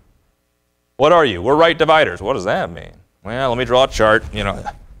conversation. What are you? We're right dividers. What does that mean? Well, let me draw a chart. You know,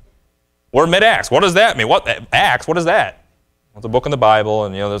 we're mid-Acts. What does that mean? What Acts? What is that? Well, it's a book in the Bible,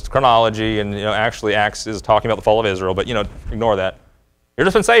 and there's chronology, and actually Acts is talking about the fall of Israel. But ignore that. You're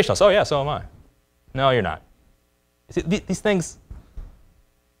dispensationalists. Oh yeah, so am I. No, you're not. See, these things,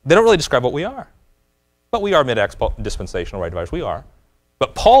 they don't really describe what we are. But we are mid-Acts dispensational right dividers. We are.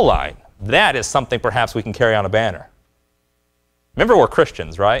 But Pauline, that is something perhaps we can carry on a banner. Remember, we're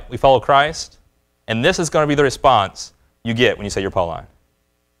Christians, right? We follow Christ. And this is going to be the response you get when you say you're Pauline.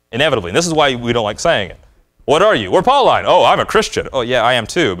 Inevitably. And this is why we don't like saying it. What are you? We're Pauline. Oh, I'm a Christian. Oh, yeah, I am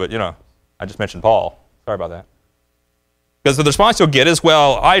too. But, I just mentioned Paul. Sorry about that. Because the response you'll get is,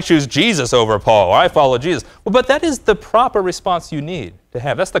 well, I choose Jesus over Paul, or I follow Jesus. Well, but that is the proper response you need to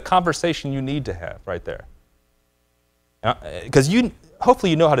have. That's the conversation you need to have right there. Because hopefully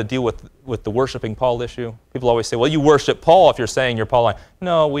you know how to deal with the worshiping Paul issue. People always say, well, you worship Paul if you're saying you're Pauline.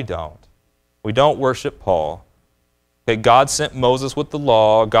 No, we don't. We don't worship Paul. Okay, God sent Moses with the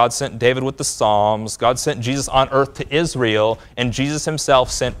law. God sent David with the Psalms. God sent Jesus on earth to Israel, and Jesus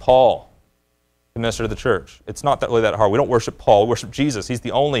himself sent Paul to minister to the church. It's not really that hard. We don't worship Paul. We worship Jesus. He's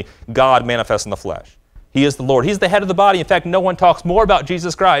the only God manifest in the flesh. He is the Lord. He's the head of the body. In fact, no one talks more about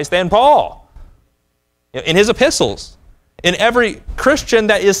Jesus Christ than Paul in his epistles. In every Christian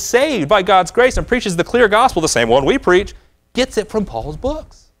that is saved by God's grace and preaches the clear gospel, the same one we preach, gets it from Paul's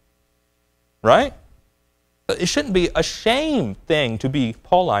books. Right? It shouldn't be a shame thing to be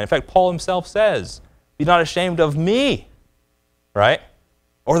Pauline. In fact, Paul himself says, be not ashamed of me, right?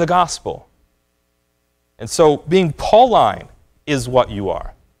 Or the gospel. And so being Pauline is what you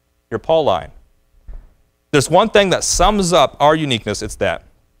are. You're Pauline. There's one thing that sums up our uniqueness. It's that.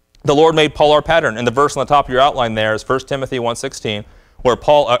 The Lord made Paul our pattern. And the verse on the top of your outline there is 1 Timothy 1:16, where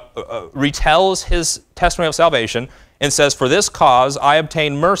Paul retells his testimony of salvation and says, for this cause I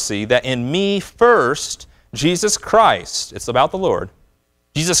obtained mercy, that in me first Jesus Christ, it's about the Lord,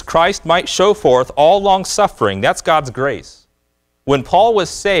 Jesus Christ might show forth all long suffering. That's God's grace. When Paul was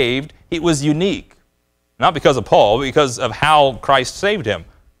saved, it was unique. Not because of Paul, but because of how Christ saved him.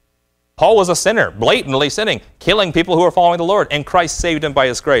 Paul was a sinner, blatantly sinning, killing people who were following the Lord, and Christ saved him by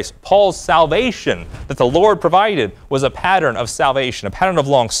his grace. Paul's salvation that the Lord provided was a pattern of salvation, a pattern of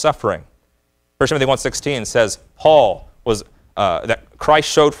long suffering. 1 Timothy 1:16 says Paul was that Christ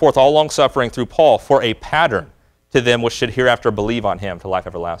showed forth all long suffering through Paul for a pattern to them which should hereafter believe on him to life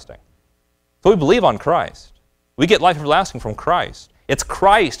everlasting. So we believe on Christ. We get life everlasting from Christ. It's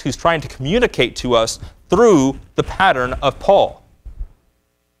Christ who's trying to communicate to us through the pattern of Paul.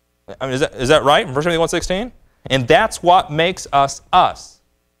 I mean, is that right in 1 Timothy 1:16? And that's what makes us us.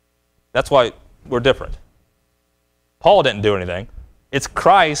 That's why we're different. Paul didn't do anything. It's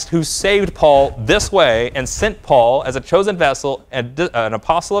Christ who saved Paul this way and sent Paul as a chosen vessel and an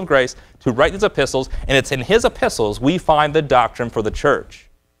apostle of grace to write these epistles, and it's in his epistles we find the doctrine for the church.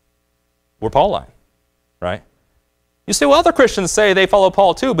 We're Pauline, right? You say, well, other Christians say they follow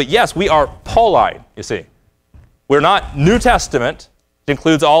Paul too, but yes, we are Pauline, you see. We're not New Testament, It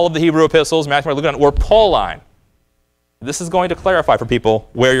includes all of the Hebrew epistles, Matthew, Mark, Luke, or Pauline. This is going to clarify for people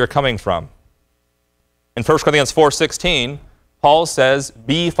where you're coming from. In 1 Corinthians 4:16, Paul says,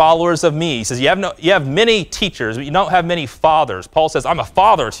 be followers of me. He says, you have many teachers, but you don't have many fathers. Paul says, I'm a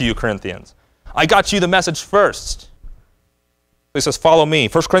father to you, Corinthians. I got you the message first. He says, follow me.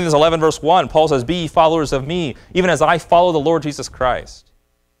 1 Corinthians 11, verse 1, Paul says, be followers of me, even as I follow the Lord Jesus Christ.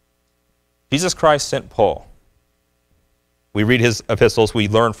 Jesus Christ sent Paul. We read his epistles, we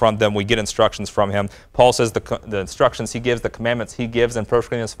learn from them, we get instructions from him. Paul says the instructions he gives, the commandments he gives in 1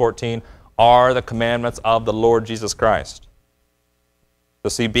 Corinthians 14 are the commandments of the Lord Jesus Christ. So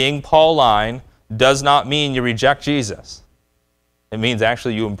see, being Pauline does not mean you reject Jesus. It means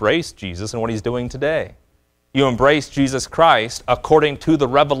actually you embrace Jesus and what he's doing today. You embrace Jesus Christ according to the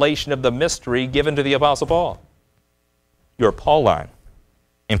revelation of the mystery given to the Apostle Paul. You're Pauline.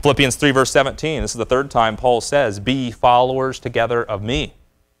 In Philippians 3, verse 17, this is the third time Paul says, be followers together of me.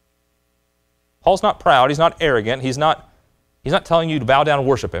 Paul's not proud. He's not arrogant. He's not telling you to bow down and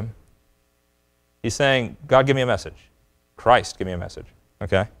worship him. He's saying, God, give me a message. Christ, give me a message.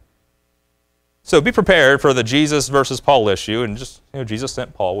 Okay? So be prepared for the Jesus versus Paul issue. And just, Jesus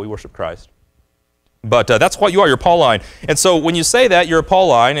sent Paul. We worship Christ. But that's what you are. You're Pauline. And so when you say that, you're a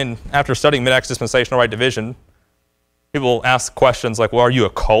Pauline, and after studying Mid-Acts Dispensational Right Division, people ask questions like, well, are you a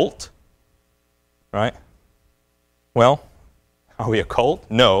cult? Right? Well, are we a cult?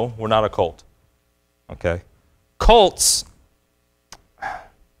 No, we're not a cult. Okay? Cults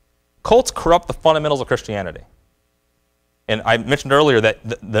corrupt the fundamentals of Christianity. And I mentioned earlier that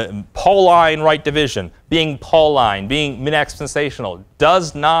the Pauline right division, being Pauline, being Mid-Acts Dispensational,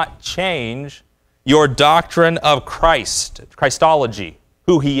 does not change your doctrine of Christ, Christology,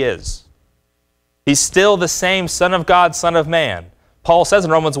 who he is. He's still the same Son of God, Son of Man. Paul says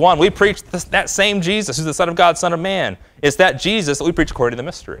in Romans 1, we preach that same Jesus, who's the Son of God, Son of Man. It's that Jesus that we preach according to the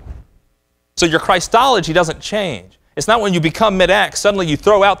mystery. So your Christology doesn't change. It's not when you become mid-Acts, suddenly you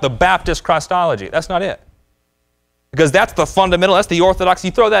throw out the Baptist Christology. That's not it. Because that's the fundamental, that's the orthodox.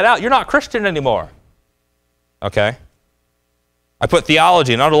 You throw that out, you're not Christian anymore. Okay? I put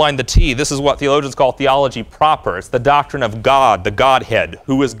theology and underlined the T. This is what theologians call theology proper. It's the doctrine of God, the Godhead.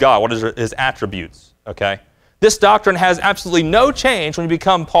 Who is God? What are his attributes? Okay? This doctrine has absolutely no change when you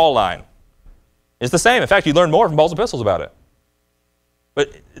become Pauline. It's the same. In fact, you learn more from Paul's epistles about it. But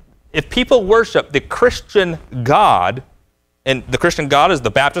if people worship the Christian God, and the Christian God as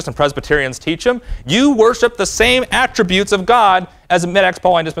the Baptists and Presbyterians teach him, you worship the same attributes of God as a Mid-Acts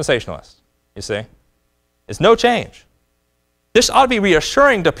Pauline dispensationalist. You see? It's no change. This ought to be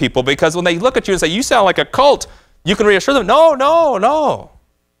reassuring to people, because when they look at you and say, you sound like a cult, you can reassure them, no, no, no.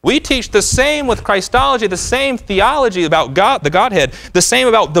 We teach the same with Christology, the same theology about God, the Godhead, the same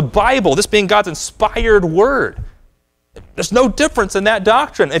about the Bible, this being God's inspired word. There's no difference in that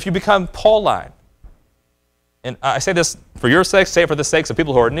doctrine if you become Pauline. And I say this for your sake, say it for the sakes of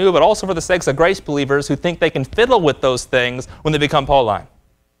people who are new, but also for the sakes of grace believers who think they can fiddle with those things when they become Pauline.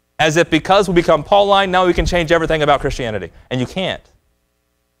 As if because we become Pauline, now we can change everything about Christianity. And you can't.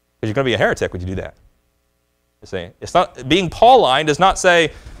 Because you're going to be a heretic when you do that. You see, it's not, being Pauline does not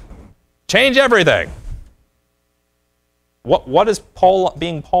say, change everything. What does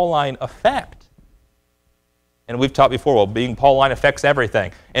being Pauline affect? And we've taught before, well, being Pauline affects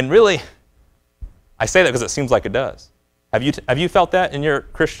everything. And really, I say that because it seems like it does. Have you felt that in your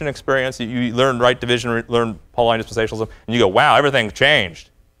Christian experience? You learn right division, learn Pauline dispensationalism, and you go, wow, everything changed.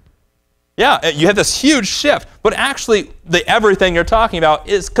 Yeah, you have this huge shift, but actually the everything you're talking about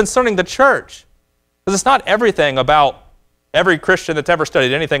is concerning the church. Because it's not everything about every Christian that's ever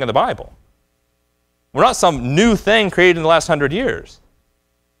studied anything in the Bible. We're not some new thing created in the last 100 years.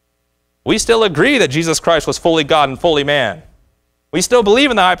 We still agree that Jesus Christ was fully God and fully man. We still believe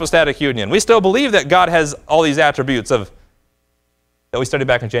in the hypostatic union. We still believe that God has all these attributes that we studied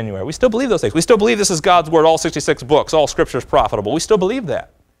back in January. We still believe those things. We still believe this is God's word, all 66 books, all scripture is profitable. We still believe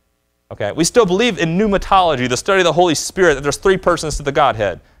that. Okay? We still believe in pneumatology, the study of the Holy Spirit, that there's 3 persons to the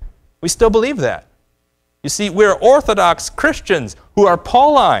Godhead. We still believe that. You see, we're Orthodox Christians who are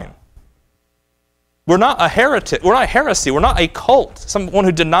Pauline. We're not a heretic. We're not heresy. We're not a cult, someone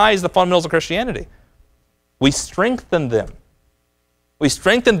who denies the fundamentals of Christianity. We strengthen them. We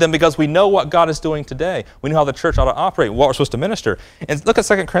strengthen them because we know what God is doing today. We know how the church ought to operate, what we're supposed to minister. And look at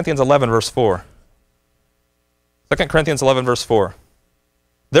 2 Corinthians 11, verse 4. 2 Corinthians 11, verse 4.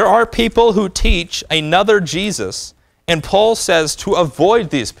 There are people who teach another Jesus, and Paul says to avoid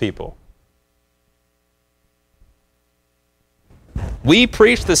these people. We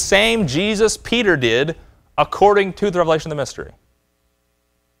preach the same Jesus Peter did according to the revelation of the mystery.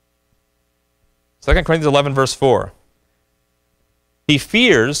 2 Corinthians 11, verse 4. He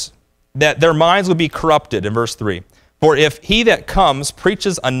fears that their minds would be corrupted in verse 3. For if he that comes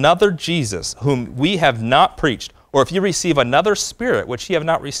preaches another Jesus, whom we have not preached, or if you receive another spirit, which ye have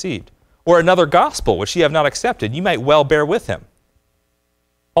not received, or another gospel, which ye have not accepted, you might well bear with him.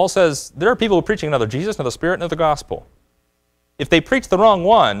 Paul says there are people who are preaching another Jesus, another spirit, another gospel. If they preach the wrong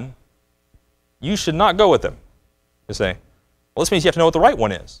one, you should not go with them. You say, well, this means you have to know what the right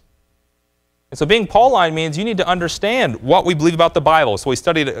one is. And so being Pauline means you need to understand what we believe about the Bible. So we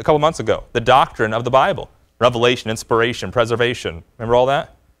studied it a couple months ago, the doctrine of the Bible. Revelation, inspiration, preservation. Remember all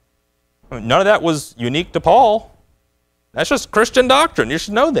that? I mean, none of that was unique to Paul. That's just Christian doctrine. You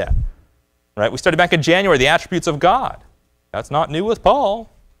should know that. Right? We studied back in January the attributes of God. That's not new with Paul.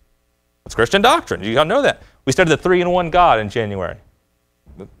 It's Christian doctrine. You got to know that. We studied the three-in-one God in January.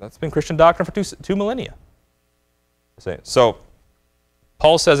 That's been Christian doctrine for two millennia. So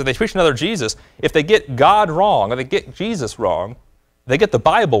Paul says if they preach another Jesus, if they get God wrong, or they get Jesus wrong, they get the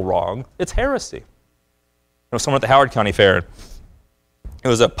Bible wrong, it's heresy. There was someone at the Howard County Fair. It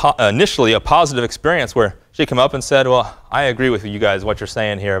was initially a positive experience where she came up and said, well, I agree with you guys, what you're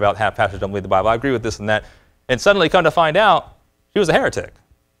saying here about half pastors don't believe the Bible. I agree with this and that. And suddenly come to find out, she was a heretic.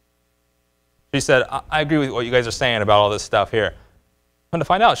 She said, I agree with what you guys are saying about all this stuff here. Come to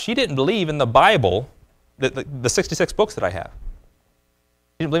find out, she didn't believe in the Bible, the 66 books that I have.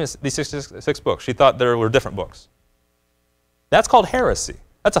 She didn't believe in these 66 books. She thought there were different books. That's called heresy.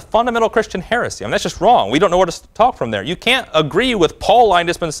 That's a fundamental Christian heresy. I mean, that's just wrong. We don't know where to talk from there. You can't agree with Pauline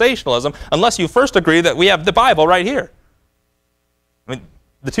dispensationalism unless you first agree that we have the Bible right here. I mean,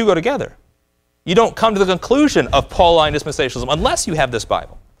 the two go together. You don't come to the conclusion of Pauline dispensationalism unless you have this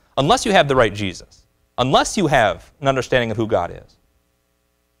Bible, unless you have the right Jesus, unless you have an understanding of who God is.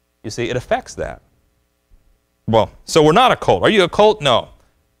 You see, it affects that. Well, so we're not a cult. Are you a cult? No.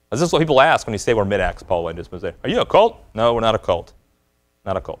 This is what people ask when you say we're mid-Acts Pauline dispensation. Are you a cult? No, we're not a cult.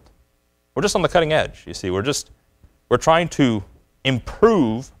 Not a cult. We're just on the cutting edge, you see. We're trying to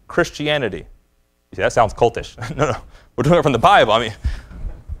improve Christianity. You see, that sounds cultish. No. We're doing it from the Bible. I mean,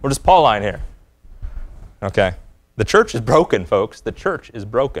 we're just Pauline here. Okay. The church is broken, folks. The church is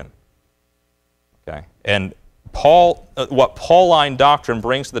broken. Okay. And what Pauline doctrine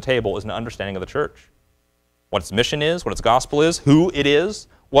brings to the table is an understanding of the church. What its mission is, what its gospel is, who it is,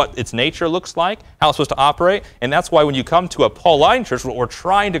 what its nature looks like, how it's supposed to operate. And that's why when you come to a Pauline church, what we're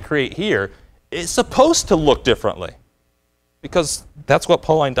trying to create here is supposed to look differently. Because that's what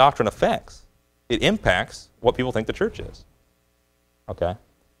Pauline doctrine affects. It impacts what people think the church is. Okay?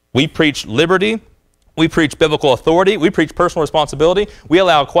 We preach liberty. We preach biblical authority. We preach personal responsibility. We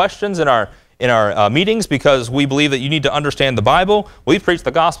allow questions in our meetings because we believe that you need to understand the Bible. We preach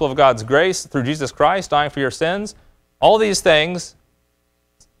the gospel of God's grace through Jesus Christ dying for your sins. All these things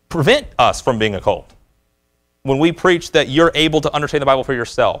prevent us from being a cult. When we preach that you're able to understand the Bible for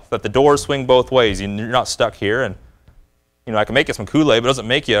yourself, that the doors swing both ways, and you're not stuck here, and I can make you some Kool-Aid, but it doesn't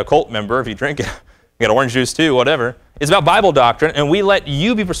make you a cult member if you drink it. You got orange juice too, whatever. It's about Bible doctrine, and we let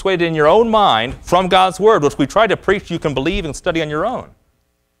you be persuaded in your own mind from God's Word, which we try to preach you can believe and study on your own.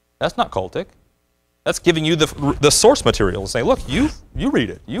 That's not cultic. That's giving you the source material and saying, look, you read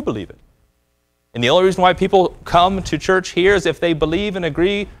it, you believe it. And the only reason why people come to church here is if they believe and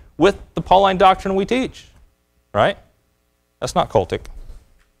agree with the Pauline doctrine we teach, right? That's not cultic.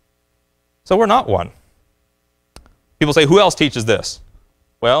 So we're not one. People say, who else teaches this?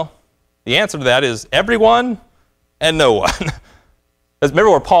 Well, the answer to that is everyone and no one. Remember,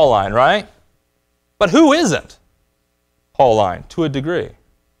 we're Pauline, right? But who isn't Pauline to a degree?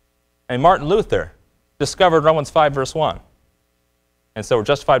 And Martin Luther discovered Romans 5, verse 1. And so we're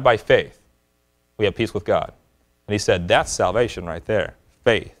justified by faith. We have peace with God. And he said, that's salvation right there,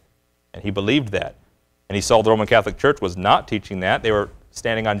 faith. And he believed that. And he saw the Roman Catholic Church was not teaching that. They were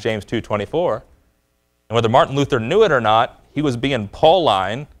standing on James 2:24. And whether Martin Luther knew it or not, he was being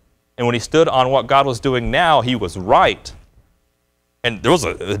Pauline. And when he stood on what God was doing now, he was right. And there was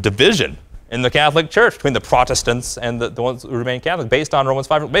a division in the Catholic Church between the Protestants and the ones who remained Catholic based on Romans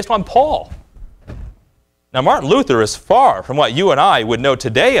 5, based on Paul. Now, Martin Luther is far from what you and I would know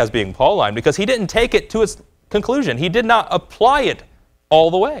today as being Pauline because he didn't take it to its conclusion. He did not apply it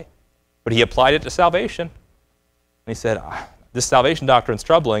all the way. But he applied it to salvation. And he said, this salvation doctrine is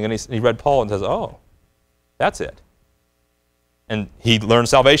troubling. And he read Paul and says, oh, that's it. And he learned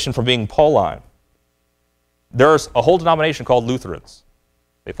salvation from being Pauline. There's a whole denomination called Lutherans.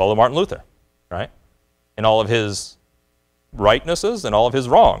 They follow Martin Luther, right? And all of his rightnesses and all of his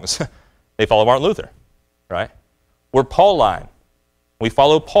wrongs. They follow Martin Luther, right? We're Pauline. We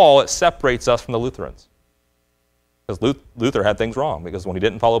follow Paul. It separates us from the Lutherans. Because Luther had things wrong, because when he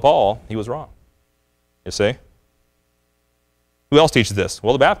didn't follow Paul, he was wrong. You see? Who else teaches this?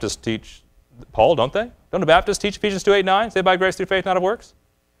 Well, the Baptists teach Paul, don't they? Don't the Baptists teach Ephesians 2:8-9? Saved by grace through faith, not of works?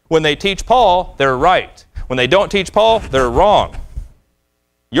 When they teach Paul, they're right. When they don't teach Paul, they're wrong.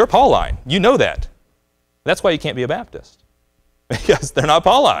 You're Pauline. You know that. That's why you can't be a Baptist. Because they're not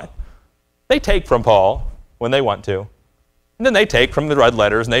Pauline. They take from Paul when they want to. And then they take from the red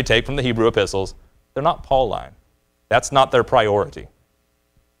letters and they take from the Hebrew epistles. They're not Pauline. That's not their priority.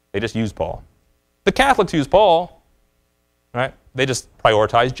 They just use Paul. The Catholics use Paul, right? They just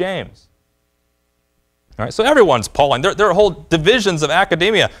prioritize James. All right? So everyone's Pauline. There are whole divisions of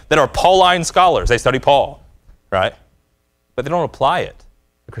academia that are Pauline scholars. They study Paul, right? But they don't apply it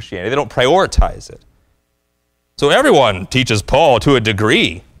to Christianity. They don't prioritize it. So everyone teaches Paul to a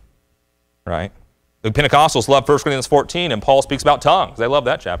degree, right? The Pentecostals love 1 Corinthians 14, and Paul speaks about tongues. They love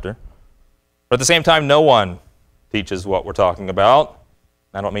that chapter. But at the same time, no one teaches what we're talking about.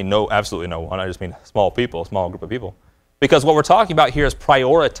 I don't mean absolutely no one. I just mean small people, a small group of people. Because what we're talking about here is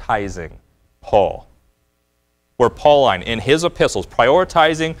prioritizing Paul. We're Pauline in his epistles,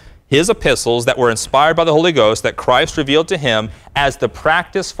 prioritizing his epistles that were inspired by the Holy Ghost that Christ revealed to him as the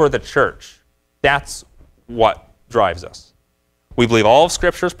practice for the church. That's what drives us. We believe all of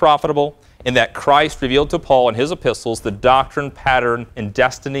Scripture is profitable, in that Christ revealed to Paul in his epistles the doctrine, pattern, and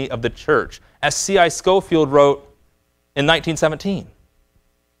destiny of the church, as C.I. Scofield wrote in 1917.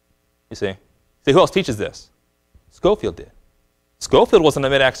 You see? See, who else teaches this? Scofield did. Scofield wasn't a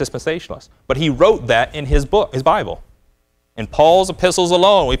mid-Acts dispensationalist, but he wrote that in his book, his Bible. In Paul's epistles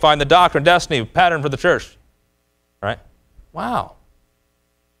alone, we find the doctrine, destiny, pattern for the church. Right? Wow.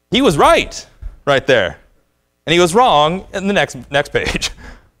 He was right there. And he was wrong in the next page.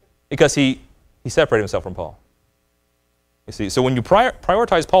 Because he separated himself from Paul. You see, so when you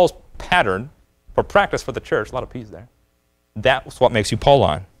prioritize Paul's pattern for practice for the church, a lot of P's there, that's what makes you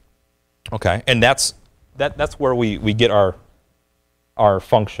Pauline. Okay, and that's where we get our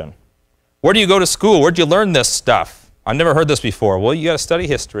function. Where do you go to school? Where do you learn this stuff? I've never heard this before. Well, you got to study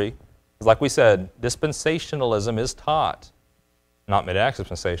history. Like we said, dispensationalism is taught, not mid-Acts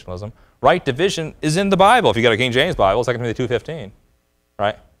dispensationalism. Right division is in the Bible. If you got a King James Bible, 2 Timothy 2:15,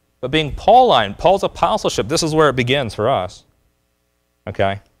 right? But being Pauline, Paul's apostleship, this is where it begins for us.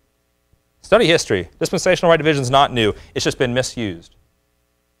 Okay? Study history. Dispensational right division is not new. It's just been misused.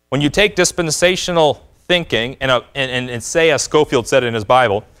 When you take dispensational thinking and say, as Scofield said in his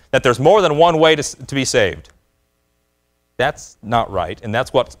Bible, that there's more than one way to be saved, that's not right, and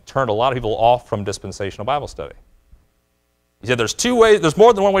that's what turned a lot of people off from dispensational Bible study. He said there's two ways, there's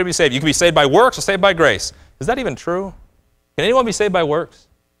more than one way to be saved. You can be saved by works or saved by grace. Is that even true? Can anyone be saved by works?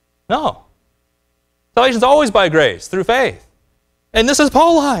 No. Salvation is always by grace, through faith. And this is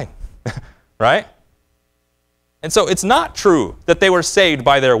Pauline, right? And so it's not true that they were saved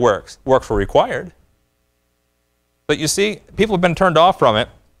by their works. Works were required. But you see, people have been turned off from it.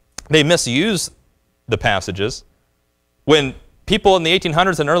 They misuse the passages. When people in the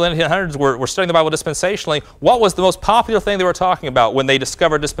 1800s and early 1900s were studying the Bible dispensationally, what was the most popular thing they were talking about when they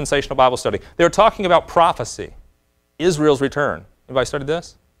discovered dispensational Bible study? They were talking about prophecy, Israel's return. Anybody studied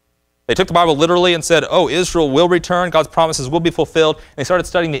this? They took the Bible literally and said, oh, Israel will return, God's promises will be fulfilled, and they started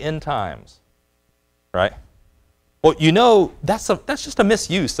studying the end times, right? Well, you know, that's just a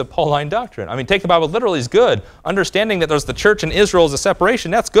misuse of Pauline doctrine. I mean, take the Bible literally is good. Understanding that there's the church and Israel as a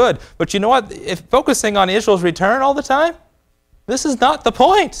separation, that's good. But you know what? If focusing on Israel's return all the time, this is not the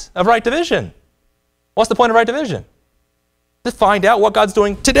point of right division. What's the point of right division? To find out what God's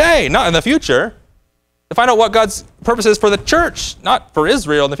doing today, not in the future. To find out what God's purpose is for the church, not for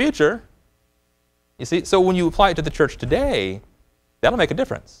Israel in the future. You see, so when you apply it to the church today, that'll make a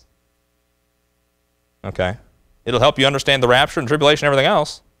difference. Okay? It'll help you understand the rapture and tribulation and everything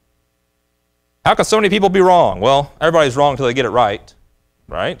else. How can so many people be wrong? Well, everybody's wrong until they get it right.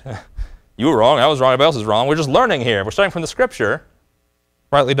 Right? You were wrong, I was wrong, everybody else is wrong. We're just learning here. We're starting from the Scripture,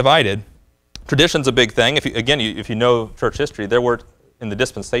 rightly divided. Tradition's a big thing. If you know church history, there were, in the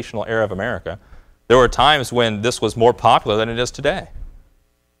dispensational era of America, there were times when this was more popular than it is today.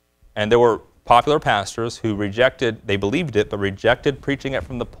 And there were popular pastors who rejected, they believed it, but rejected preaching it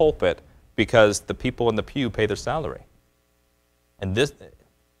from the pulpit because the people in the pew pay their salary. And this,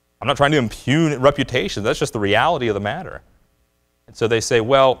 I'm not trying to impugn reputation, that's just the reality of the matter. And so they say,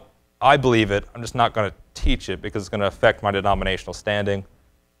 well, I believe it, I'm just not going to teach it because it's going to affect my denominational standing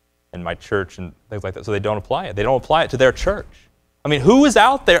and my church and things like that. So they don't apply it. They don't apply it to their church. I mean, who is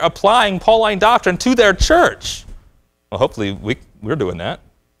out there applying Pauline doctrine to their church? Well, hopefully we're doing that.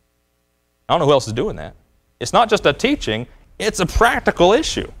 I don't know who else is doing that. It's not just a teaching, it's a practical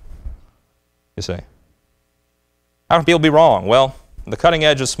issue. You see. How can people be wrong? Well, the cutting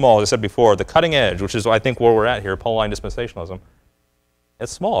edge is small, as I said before. The cutting edge, which is I think where we're at here, Pauline dispensationalism,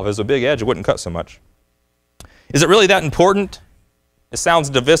 It's small. If it was a big edge, it wouldn't cut so much. Is it really that important? It sounds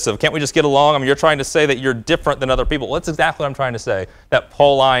divisive. Can't we just get along? I mean, you're trying to say that you're different than other people. Well, that's exactly what I'm trying to say. That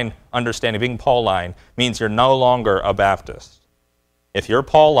Pauline understanding, being Pauline, means you're no longer a Baptist. If you're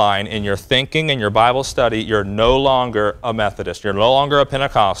Pauline in your thinking and your Bible study, you're no longer a Methodist. You're no longer a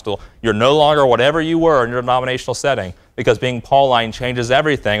Pentecostal. You're no longer whatever you were in your denominational setting, because being Pauline changes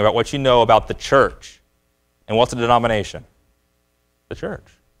everything about what you know about the church. And what's a denomination? The church.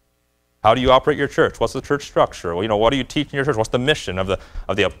 How do you operate your church? What's the church structure? Well, what do you teach in your church? What's the mission of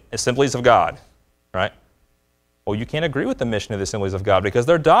the Assemblies of God? Right? Well, you can't agree with the mission of the Assemblies of God because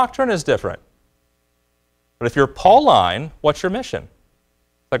their doctrine is different. But if you're Pauline, what's your mission?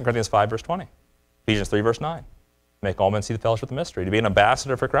 2 Corinthians 5, verse 20. Ephesians 3, verse 9. Make all men see the fellowship of the mystery. To be an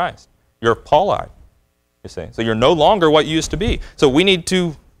ambassador for Christ. You're Pauline, you see. So you're no longer what you used to be. So we need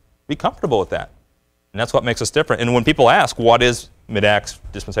to be comfortable with that. And that's what makes us different. And when people ask, what is Mid-Acts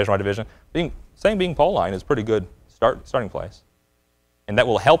Dispensational Right Division? Saying being Pauline is a pretty good starting place. And that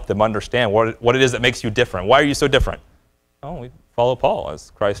will help them understand what it is that makes you different. Why are you so different? Oh, we follow Paul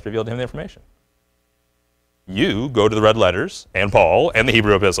as Christ revealed to him the information. You go to the red letters and Paul and the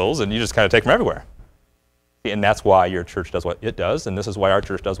Hebrew epistles, and you just kind of take them everywhere. And that's why your church does what it does, and this is why our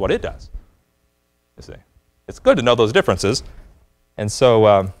church does what it does. You see, it's good to know those differences, and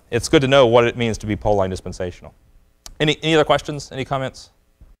so it's good to know what it means to be Pauline dispensational. Any other questions? Any comments?